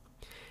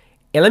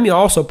 And let me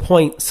also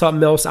point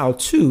something else out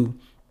too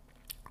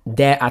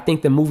that I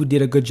think the movie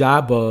did a good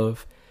job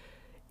of,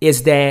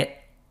 is that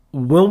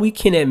when we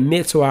can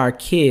admit to our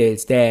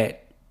kids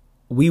that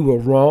we were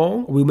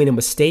wrong, we made a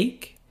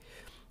mistake,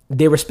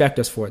 they respect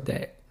us for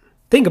that.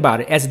 Think about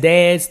it. As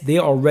dads, they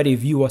already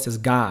view us as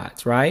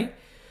gods, right?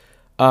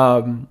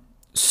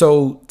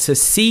 So to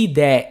see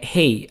that,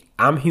 hey,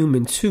 I'm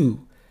human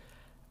too.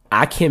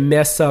 I can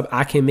mess up.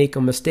 I can make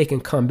a mistake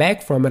and come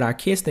back from it. Our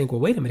kids think,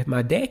 well, wait a minute. If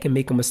my dad can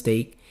make a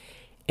mistake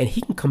and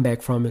he can come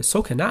back from it,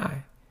 so can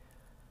I.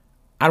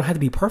 I don't have to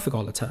be perfect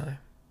all the time.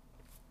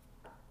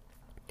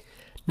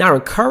 Now,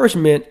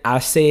 encouragement, I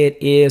said,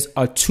 is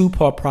a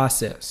two-part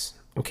process.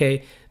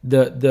 Okay,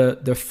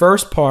 the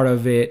first part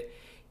of it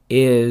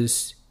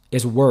is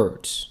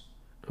words.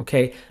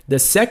 Okay, the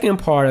second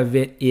part of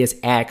it is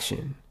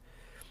action.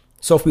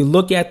 So if we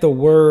look at the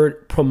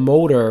word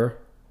promoter,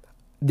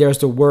 there's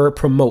the word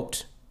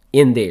promote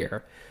in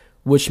there,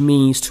 which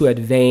means to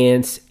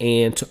advance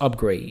and to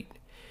upgrade.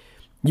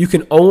 You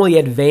can only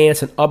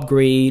advance and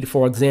upgrade,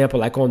 for example,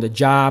 like on the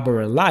job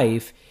or in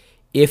life,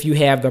 if you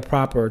have the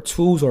proper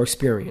tools or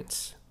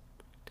experience.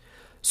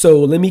 So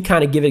let me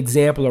kind of give an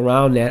example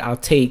around that. I'll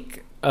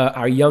take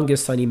our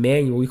youngest son,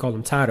 Emmanuel. We call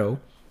him Tato.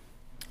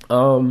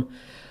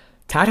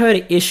 Tato had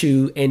an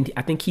issue, and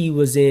I think he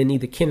was in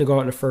either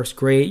kindergarten or first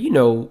grade,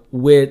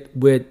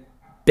 with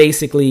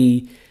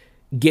basically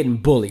getting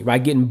bullied,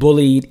 right? Getting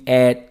bullied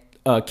at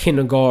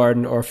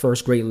kindergarten or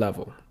first grade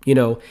level,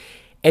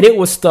 And it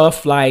was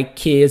stuff like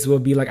kids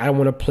would be like, I don't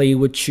want to play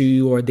with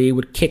you, or they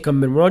would kick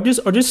them and run,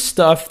 or just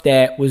stuff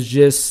that was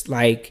just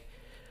like,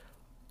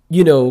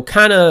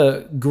 kind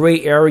of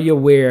gray area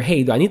where,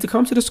 hey, do I need to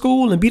come to the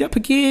school and beat up a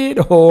kid,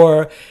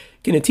 or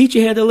can a teacher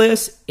handle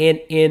this?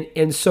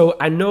 And so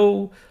I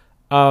know,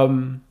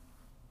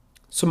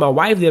 so my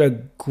wife did a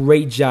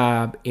great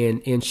job,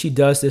 and she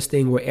does this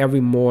thing where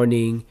every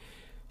morning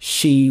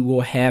she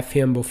will have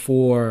him,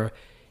 before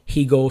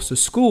he goes to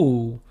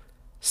school,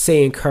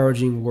 say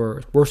encouraging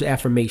words of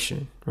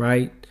affirmation,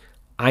 right?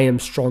 I am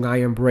strong,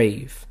 I am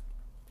brave.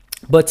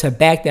 But to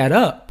back that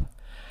up,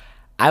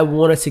 I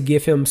wanted to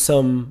give him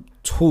some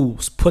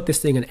tools, put this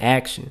thing in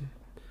action.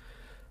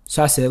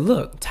 So I said,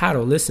 look,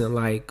 Tato, listen,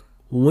 like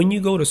when you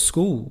go to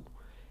school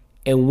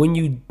and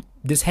when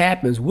this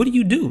happens, what do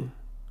you do?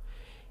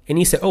 And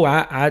he said, oh,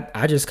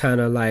 I just kind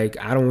of like,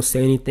 I don't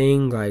say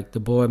anything. Like the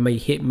boy may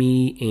hit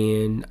me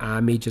and I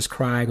may just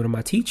cry, go to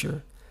my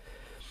teacher.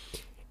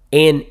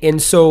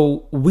 And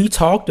so we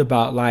talked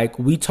about,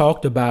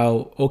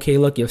 okay,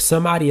 look, if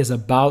somebody is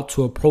about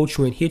to approach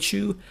you and hit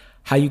you,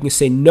 how you can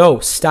say, no,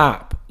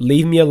 stop,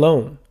 leave me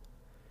alone.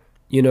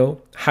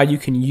 How you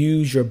can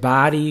use your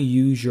body,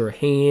 use your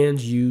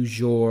hands, use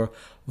your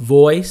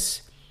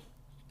voice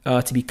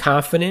to be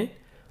confident.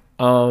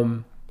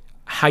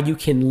 How you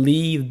can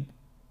leave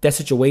that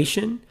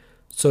situation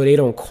so they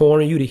don't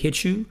corner you to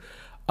hit you.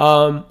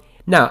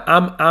 Now,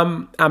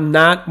 I'm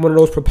not one of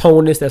those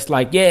proponents that's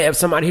like, yeah, if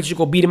somebody hits you,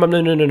 go beat him up.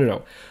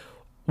 No.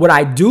 What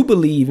I do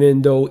believe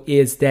in, though,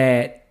 is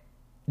that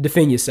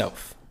defend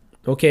yourself,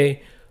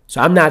 okay? So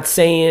I'm not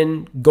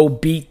saying go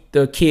beat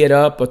the kid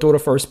up or throw the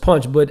first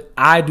punch, but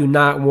I do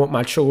not want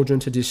my children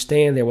to just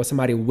stand there while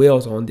somebody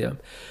wails on them.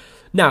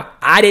 Now,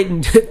 I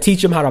didn't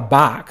teach them how to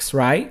box,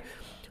 right?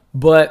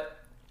 But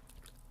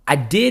I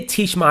did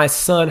teach my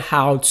son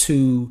how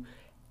to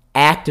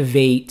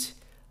activate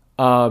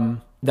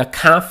the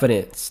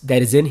confidence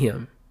that is in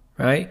him,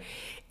 right?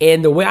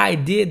 And the way I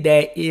did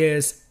that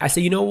is I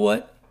said, you know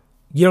what?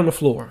 Get on the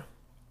floor.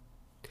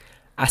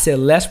 I said,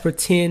 let's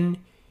pretend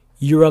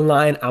you're a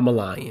lion, I'm a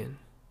lion,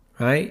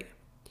 right?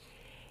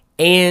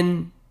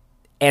 And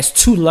as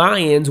two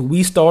lions,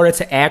 we started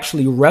to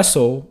actually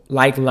wrestle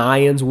like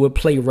lions would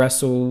play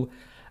wrestle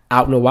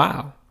out in the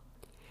wild.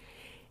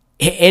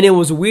 And it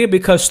was weird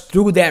because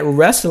through that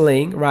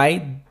wrestling,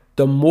 right,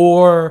 the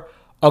more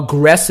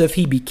aggressive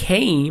he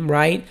became,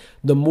 right,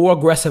 the more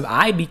aggressive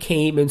I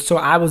became. And so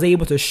I was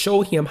able to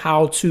show him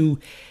how to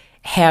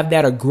have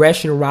that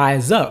aggression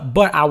rise up.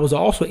 But I was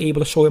also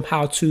able to show him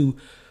how to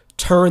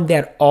turn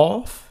that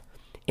off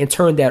and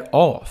turn that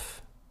on.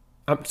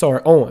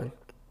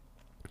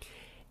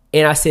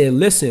 And I said,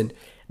 listen,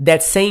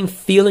 that same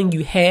feeling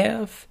you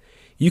have,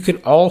 you can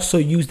also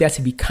use that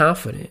to be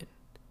confident.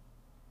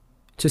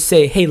 To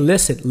say, hey,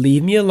 listen,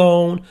 leave me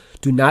alone.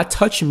 Do not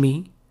touch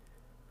me.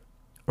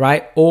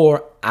 Right?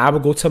 Or I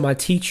will go to my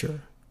teacher.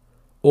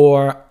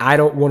 Or I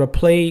don't want to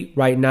play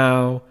right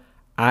now.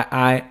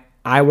 I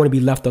want to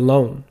be left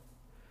alone.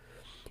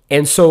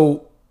 And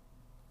so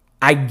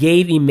I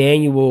gave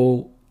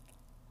Emmanuel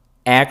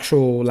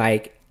actual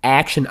like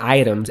action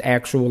items,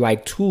 actual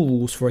like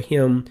tools for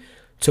him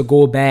to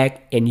go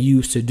back and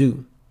use to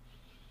do.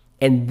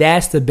 And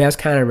that's the best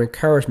kind of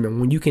encouragement,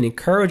 when you can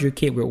encourage your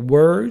kid with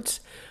words,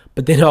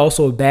 but then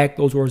also back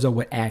those words up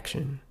with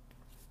action.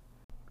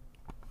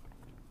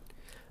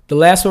 The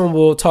last one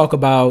we'll talk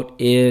about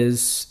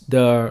is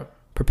the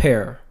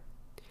prepare.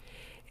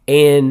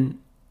 And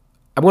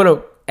I want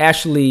to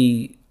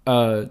actually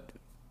to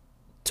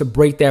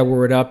break that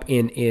word up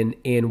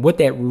in what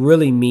that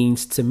really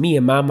means to me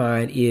in my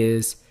mind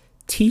is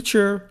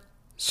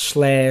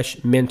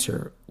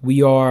teacher/mentor.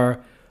 We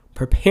are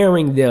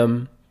preparing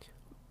them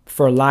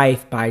for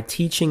life by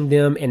teaching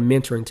them and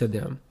mentoring to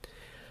them.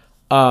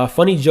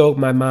 Funny joke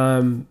my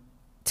mom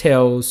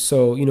tells.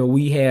 So,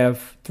 we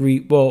have two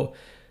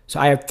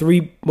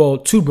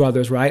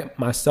brothers, right?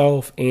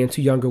 Myself and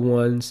two younger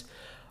ones.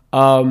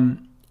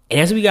 And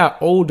as we got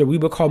older, we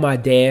would call my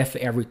dad for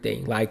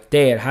everything. Like,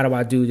 Dad, how do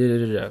I do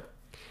da-da-da-da?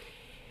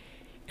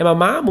 And my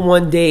mom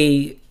one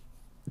day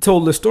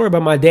told the story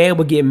about my dad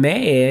would get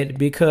mad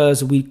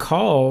because we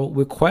call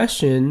with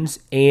questions,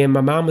 and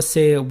my mama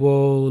said,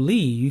 well, Lee,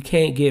 you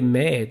can't get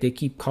mad. They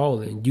keep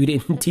calling. You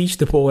didn't teach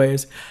the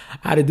boys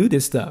how to do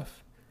this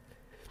stuff.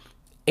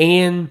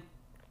 And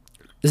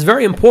it's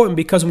very important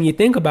because when you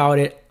think about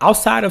it,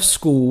 outside of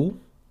school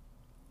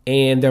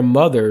and their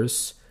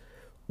mothers,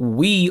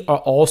 we are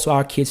also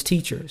our kids'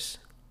 teachers.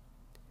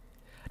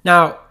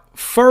 Now,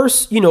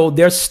 first,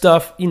 there's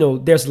stuff,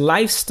 there's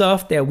life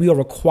stuff that we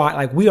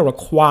are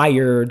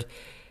required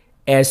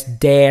as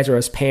dads or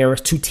as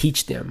parents to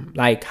teach them,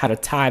 like how to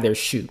tie their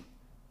shoe,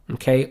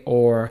 okay,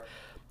 or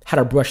how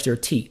to brush their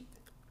teeth.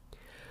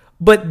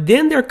 But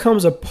then there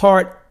comes a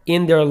part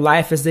in their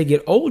life as they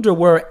get older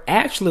where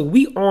actually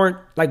we aren't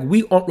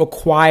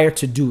required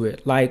to do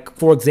it. Like,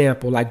 for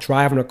example, like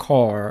driving a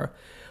car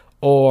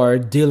or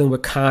dealing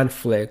with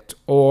conflict,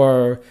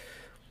 or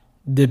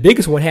the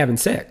biggest one, having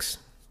sex.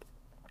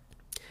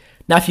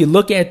 Now, if you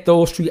look at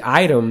those three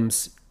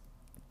items,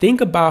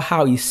 think about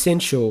how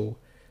essential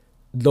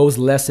those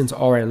lessons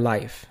are in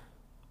life.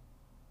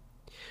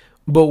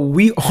 But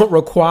we aren't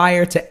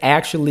required to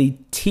actually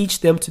teach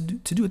them to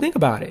do. Think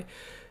about it.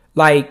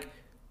 Like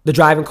the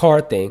driving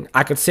car thing.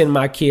 I could send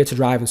my kid to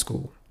driving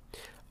school.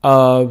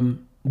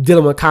 Dealing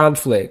with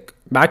conflict.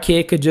 My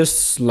kid could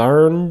just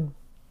learn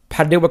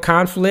how to deal with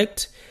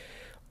conflict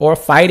or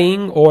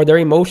fighting or their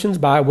emotions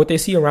by what they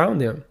see around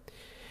them.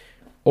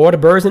 Or the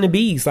birds and the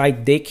bees,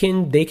 like they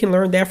can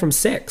learn that from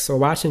sex or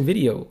watching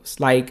videos.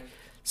 Like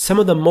some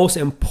of the most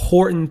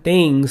important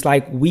things,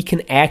 like we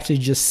can actually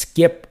just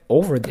skip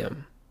over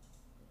them,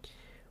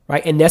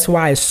 right? And that's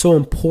why it's so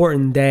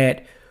important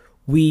that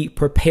we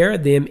prepare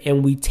them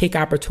and we take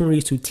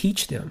opportunities to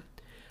teach them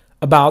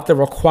about the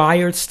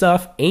required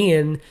stuff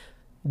and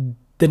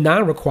the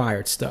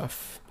non-required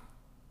stuff.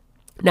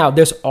 Now,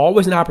 there's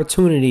always an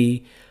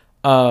opportunity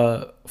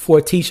for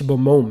a teachable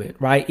moment,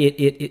 right?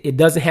 It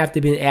doesn't have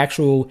to be an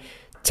actual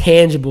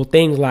tangible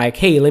thing like,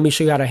 hey, let me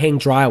show you how to hang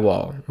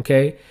drywall,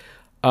 okay?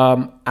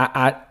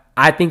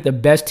 I think the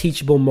best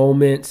teachable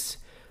moments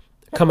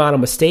come out of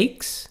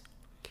mistakes,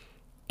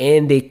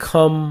 and they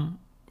come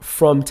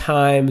from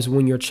times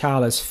when your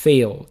child has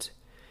failed.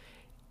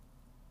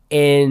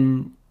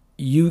 And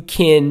you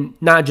can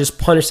not just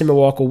punish them and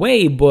walk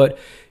away, but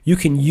you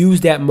can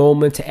use that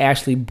moment to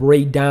actually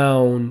break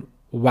down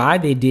why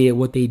they did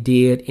what they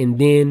did and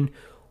then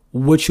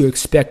what you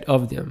expect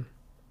of them.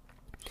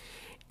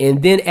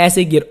 And then as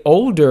they get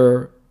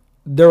older,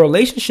 the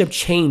relationship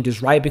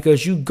changes, right?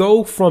 Because you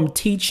go from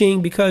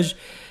teaching, because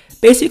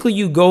basically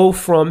you go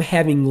from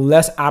having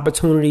less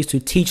opportunities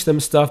to teach them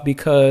stuff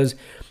because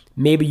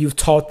maybe you've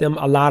taught them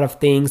a lot of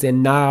things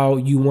and now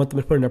you want them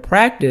to put into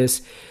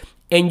practice,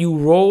 and you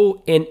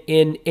roll and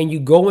you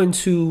go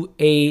into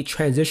a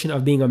transition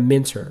of being a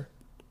mentor,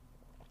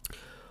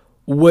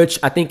 which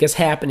I think is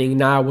happening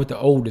now with the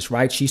oldest,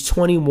 right? She's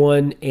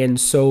 21, and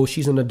so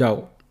she's an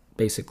adult,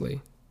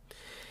 basically.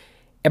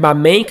 And my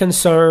main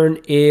concern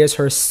is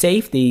her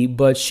safety,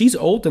 but she's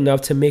old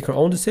enough to make her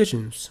own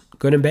decisions,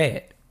 good and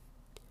bad.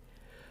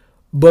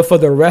 But for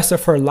the rest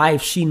of her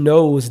life, she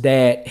knows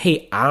that,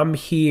 hey, I'm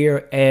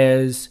here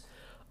as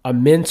a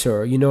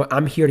mentor. You know,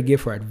 I'm here to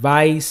give her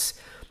advice.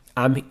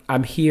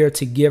 I'm here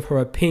to give her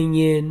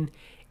opinion.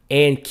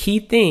 And key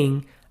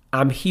thing,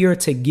 I'm here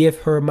to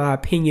give her my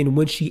opinion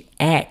when she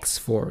asks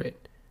for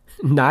it,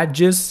 not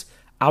just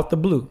out the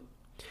blue.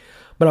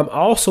 But I'm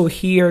also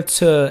here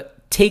to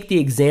take the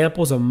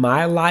examples of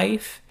my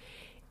life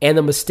and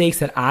the mistakes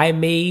that I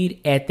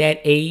made at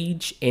that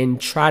age and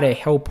try to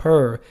help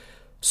her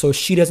so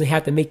she doesn't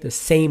have to make the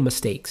same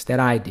mistakes that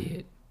I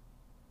did.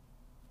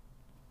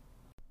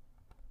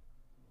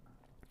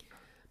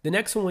 The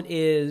next one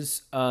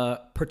is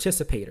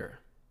participator.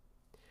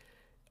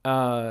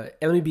 And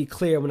let me be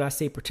clear, when I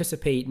say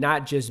participate,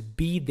 not just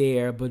be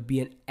there, but be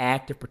an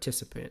active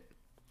participant.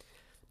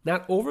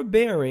 Not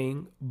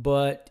overbearing,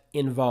 but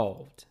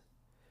involved.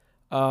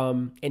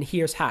 And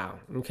here's how,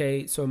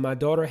 okay? So my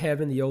daughter,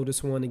 Heaven, the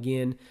oldest one,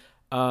 again,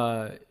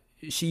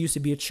 she used to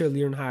be a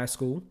cheerleader in high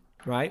school,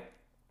 right?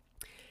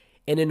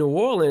 And in New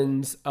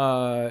Orleans,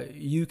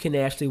 you can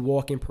actually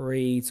walk in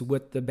parades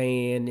with the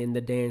band and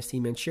the dance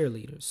team and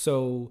cheerleaders.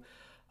 So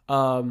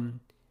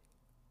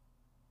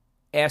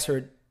as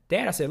her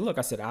dad, I said, look,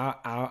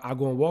 I'll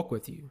go and walk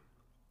with you.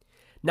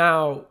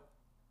 Now,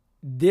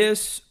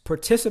 this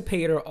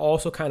participator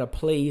also kind of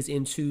plays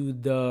into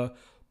the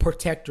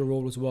protector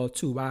role as well,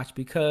 too. Watch,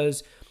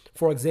 because,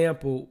 for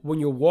example, when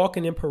you're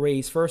walking in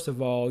parades, first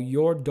of all,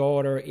 your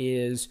daughter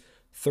is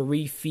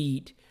 3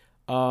 feet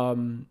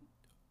from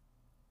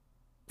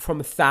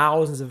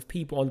thousands of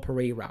people on the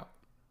parade route.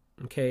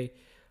 Okay.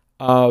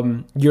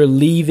 You're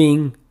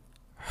leaving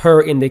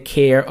her in the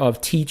care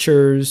of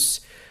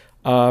teachers.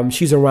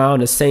 She's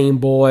around the same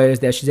boys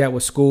that she's at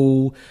with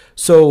school.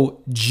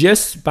 So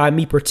just by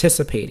me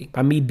participating,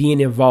 by me being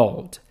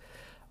involved,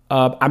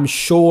 I'm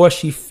sure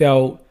she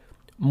felt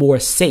more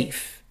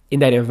safe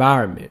in that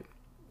environment.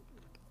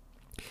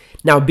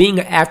 Now, being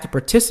an active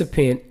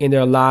participant in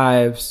their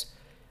lives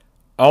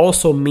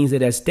also means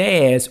that as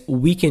dads,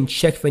 we can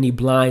check for any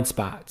blind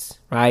spots,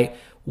 right?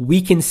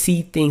 We can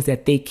see things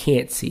that they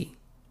can't see.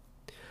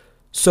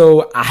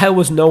 So I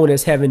was known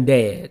as having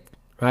dad,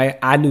 right?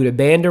 I knew the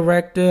band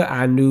director.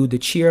 I knew the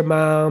cheer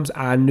moms.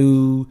 I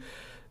knew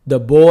the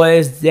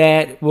boys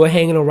that were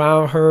hanging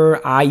around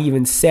her. I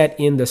even sat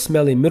in the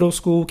smelly middle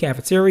school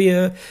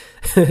cafeteria,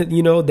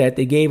 that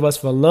they gave us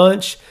for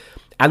lunch.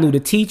 I knew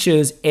the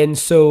teachers. And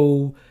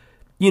so,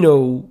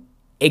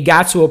 it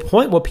got to a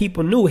point where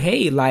people knew,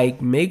 hey,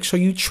 like, make sure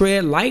you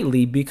tread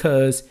lightly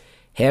because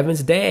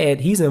Heaven's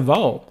dad, he's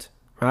involved,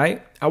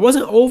 right? I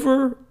wasn't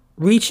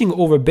overreaching,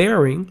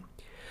 overbearing,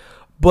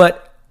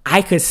 but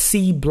I could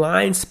see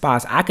blind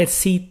spots. I could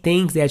see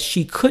things that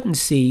she couldn't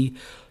see.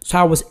 So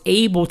I was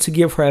able to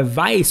give her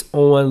advice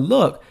on,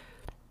 look,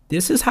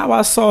 this is how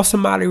I saw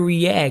somebody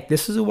react.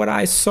 This is what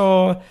I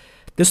saw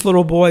this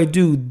little boy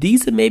do.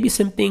 These are maybe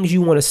some things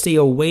you want to stay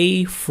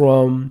away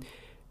from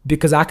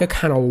because I could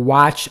kind of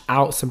watch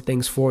out some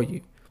things for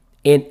you.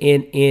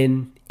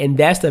 And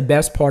that's the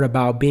best part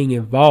about being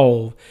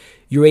involved.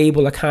 You're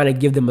able to kind of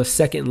give them a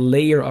second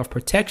layer of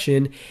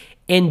protection.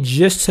 And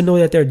just to know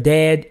that their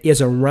dad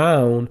is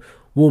around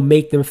will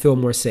make them feel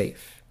more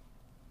safe.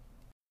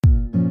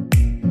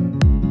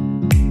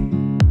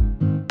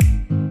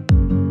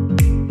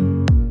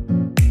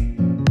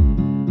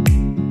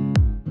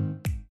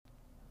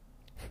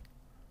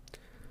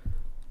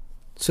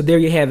 So there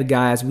you have it,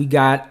 guys. We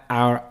got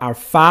our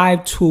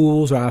 5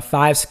 tools or our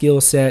 5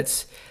 skill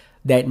sets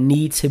that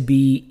need to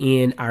be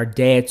in our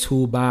dad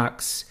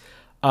toolbox.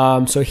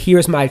 So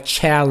here's my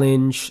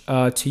challenge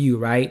to you,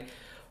 right?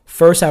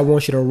 First, I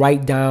want you to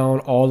write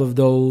down all of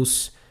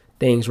those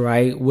things,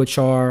 right? Which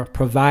are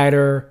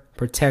provider,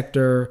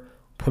 protector,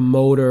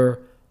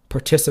 promoter,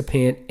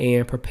 participant,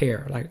 and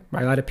prepare. Like,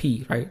 right, a lot of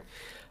P, right?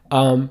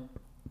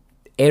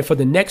 And for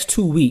the next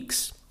 2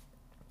 weeks,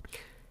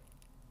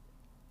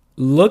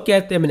 look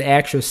at them and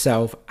ask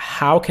yourself,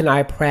 how can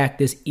I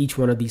practice each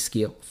one of these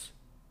skills?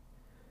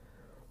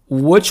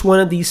 Which one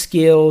of these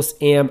skills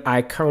am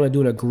I currently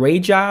doing a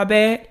great job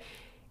at?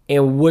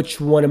 And which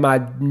one am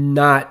I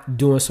not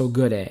doing so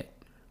good at?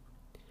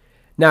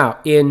 Now,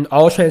 in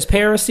all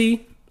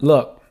transparency,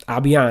 look,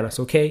 I'll be honest,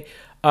 okay?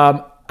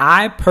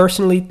 I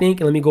personally think,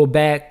 and let me go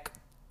back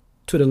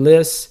to the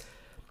list,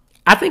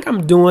 I think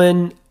I'm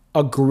doing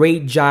a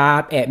great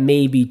job at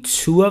maybe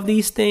 2 of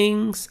these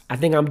things. I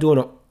think I'm doing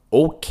an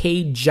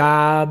okay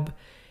job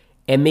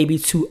and maybe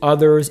 2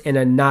 others and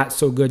a not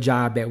so good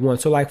job at one.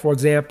 So like, for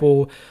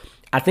example,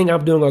 I think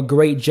I'm doing a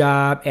great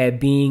job at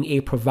being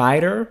a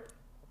provider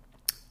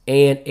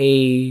and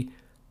a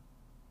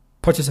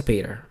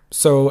participator.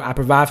 So I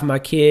provide for my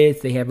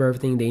kids. They have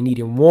everything they need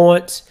and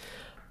want.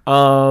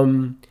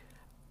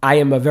 I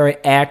am a very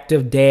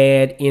active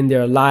dad in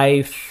their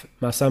life.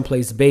 My son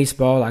plays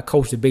baseball. I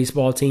coached the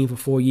baseball team for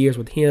 4 years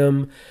with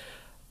him.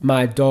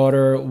 My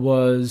daughter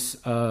was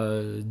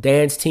a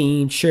dance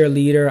team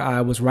cheerleader.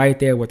 I was right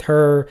there with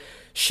her.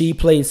 She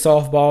played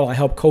softball. I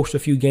helped coach a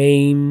few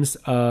games.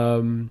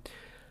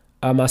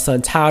 My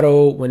son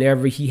Tato,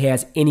 whenever he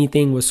has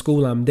anything with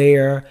school, I'm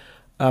there.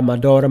 my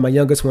daughter, my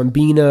youngest one,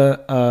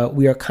 Bina,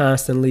 we are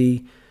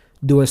constantly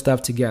doing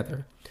stuff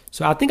together.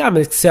 So I think I'm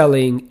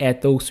excelling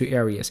at those two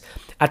areas.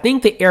 I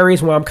think the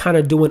areas where I'm kind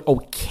of doing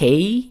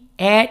okay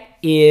at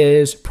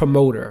is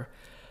promoter.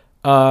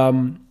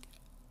 I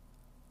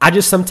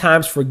just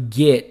sometimes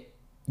forget,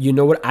 you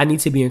know what, I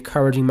need to be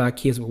encouraging my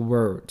kids with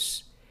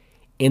words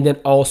and then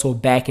also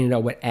backing it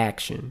up with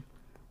action.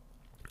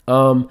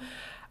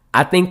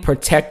 I think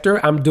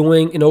protector, I'm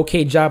doing an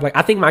okay job. Like,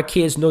 I think my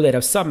kids know that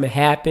if something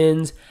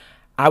happens,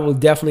 I will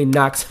definitely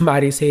knock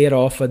somebody's head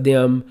off of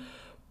them.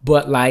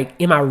 But like,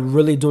 am I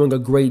really doing a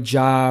great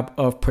job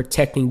of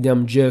protecting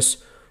them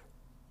just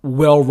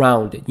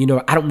well-rounded? You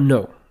know, I don't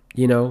know,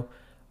 you know.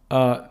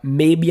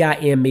 Maybe I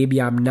am,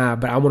 maybe I'm not,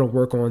 but I want to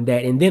work on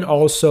that. And then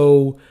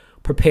also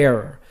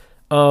preparer.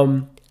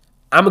 I'm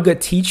a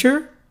good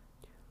teacher,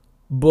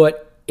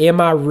 but am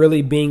I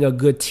really being a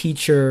good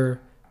teacher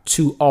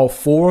to all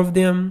four of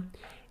them?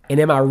 And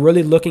am I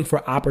really looking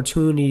for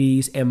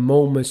opportunities and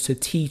moments to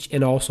teach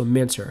and also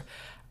mentor?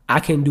 I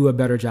can do a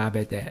better job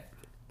at that.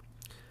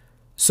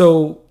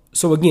 So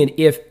again,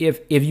 if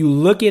you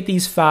look at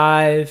these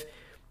 5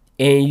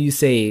 and you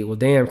say, well,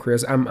 damn,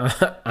 Chris, I'm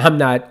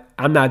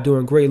not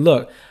doing great.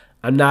 Look,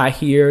 I'm not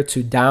here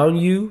to down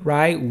you,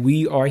 right?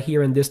 We are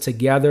here in this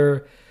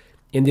together,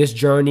 in this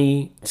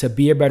journey to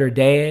be a better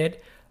dad.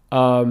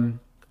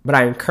 But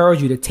I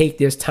encourage you to take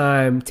this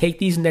time, take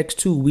these next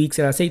 2 weeks.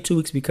 And I say 2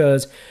 weeks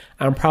because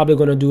I'm probably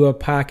going to do a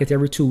podcast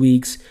every 2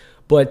 weeks.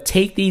 But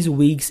take these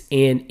weeks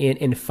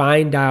and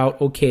find out,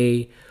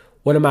 okay,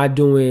 what am I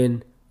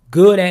doing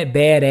good at,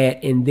 bad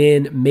at, and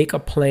then make a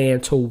plan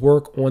to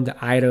work on the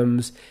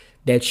items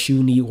that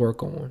you need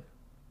work on.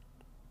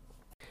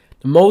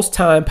 The most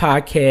time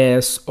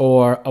podcasts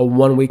are a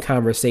one-way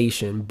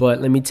conversation,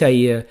 but let me tell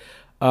you,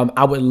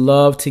 I would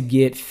love to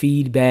get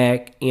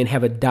feedback and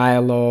have a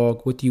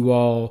dialogue with you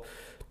all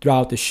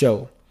throughout the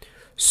show.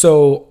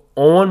 So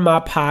on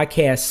my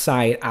podcast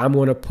site, I'm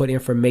going to put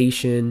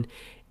information,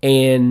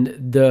 and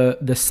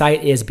the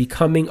site is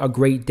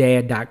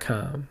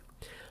becomingagreatdad.com.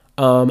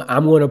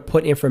 I'm going to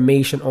put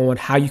information on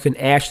how you can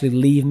actually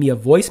leave me a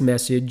voice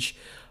message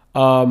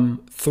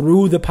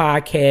through the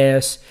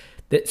podcast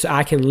so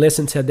I can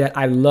listen to that.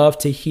 I love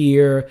to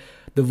hear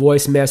the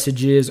voice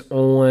messages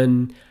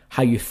on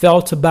how you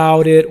felt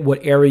about it,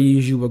 what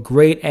areas you were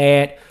great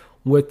at,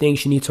 what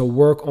things you need to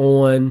work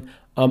on.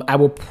 I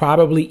will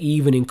probably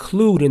even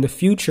include in the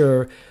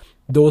future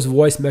those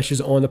voice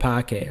messages on the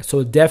podcast.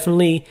 So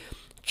definitely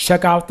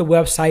check out the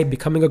website,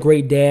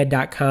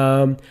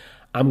 becomingagreatdad.com.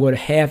 I'm going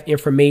to have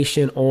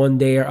information on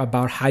there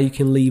about how you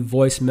can leave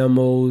voice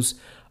memos,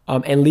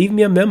 and leave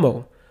me a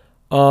memo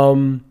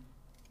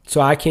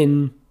so I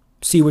can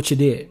see what you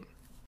did.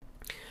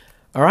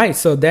 All right,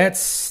 so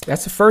that's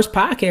the first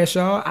podcast,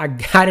 y'all. I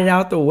got it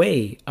out the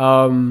way.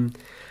 I'm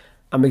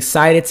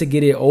excited to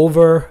get it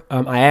over.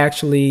 I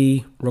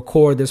actually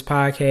record this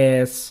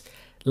podcast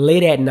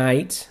late at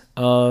night.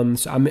 So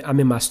I'm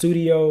in my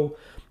studio.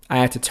 I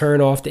had to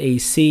turn off the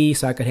AC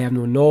so I could have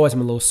no noise.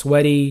 I'm a little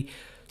sweaty.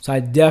 So I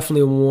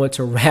definitely want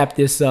to wrap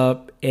this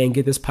up and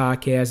get this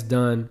podcast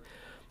done.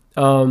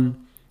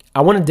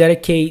 I want to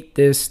dedicate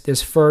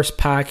this first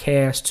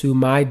podcast to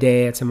my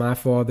dad, to my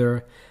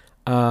father.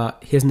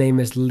 His name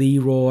is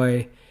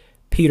Leroy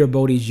Peter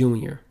Bodie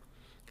Jr.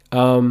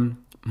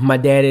 My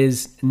dad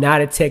is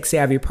not a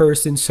tech-savvy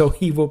person, so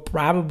he will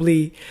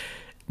probably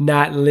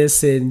not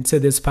listen to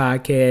this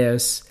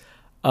podcast.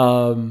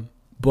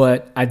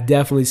 But I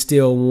definitely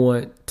still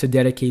want to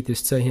dedicate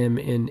this to him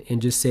and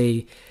just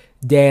say,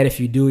 Dad, if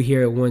you do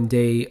hear it one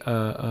day,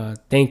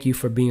 thank you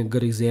for being a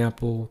good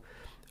example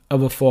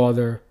of a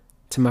father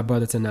to my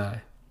brothers and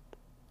I.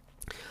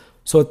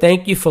 So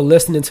thank you for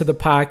listening to the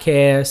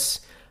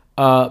podcast.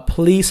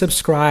 Please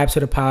subscribe to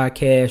the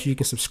podcast. You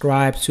can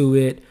subscribe to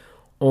it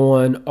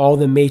on all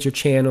the major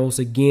channels.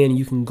 Again,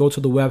 you can go to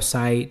the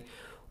website,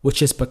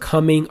 which is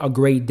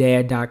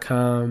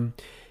becomingagreatdad.com.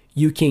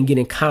 You can get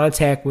in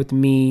contact with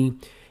me.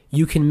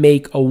 You can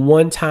make a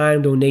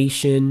one-time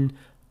donation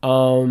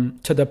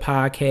to the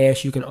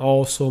podcast. You can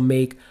also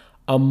make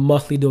a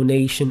monthly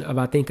donation of,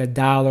 I think, $1,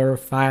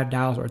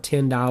 $5, or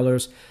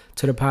 $10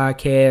 to the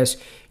podcast.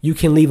 You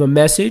can leave a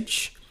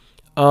message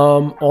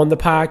on the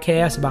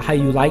podcast about how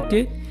you liked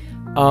it.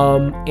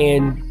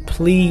 And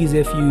please,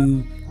 if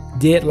you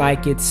did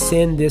like it,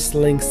 send this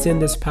link,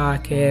 send this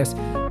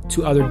podcast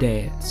to other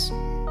dads.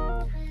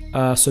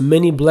 So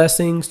many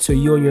blessings to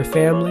you and your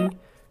family,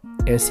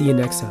 and see you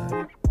next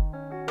time.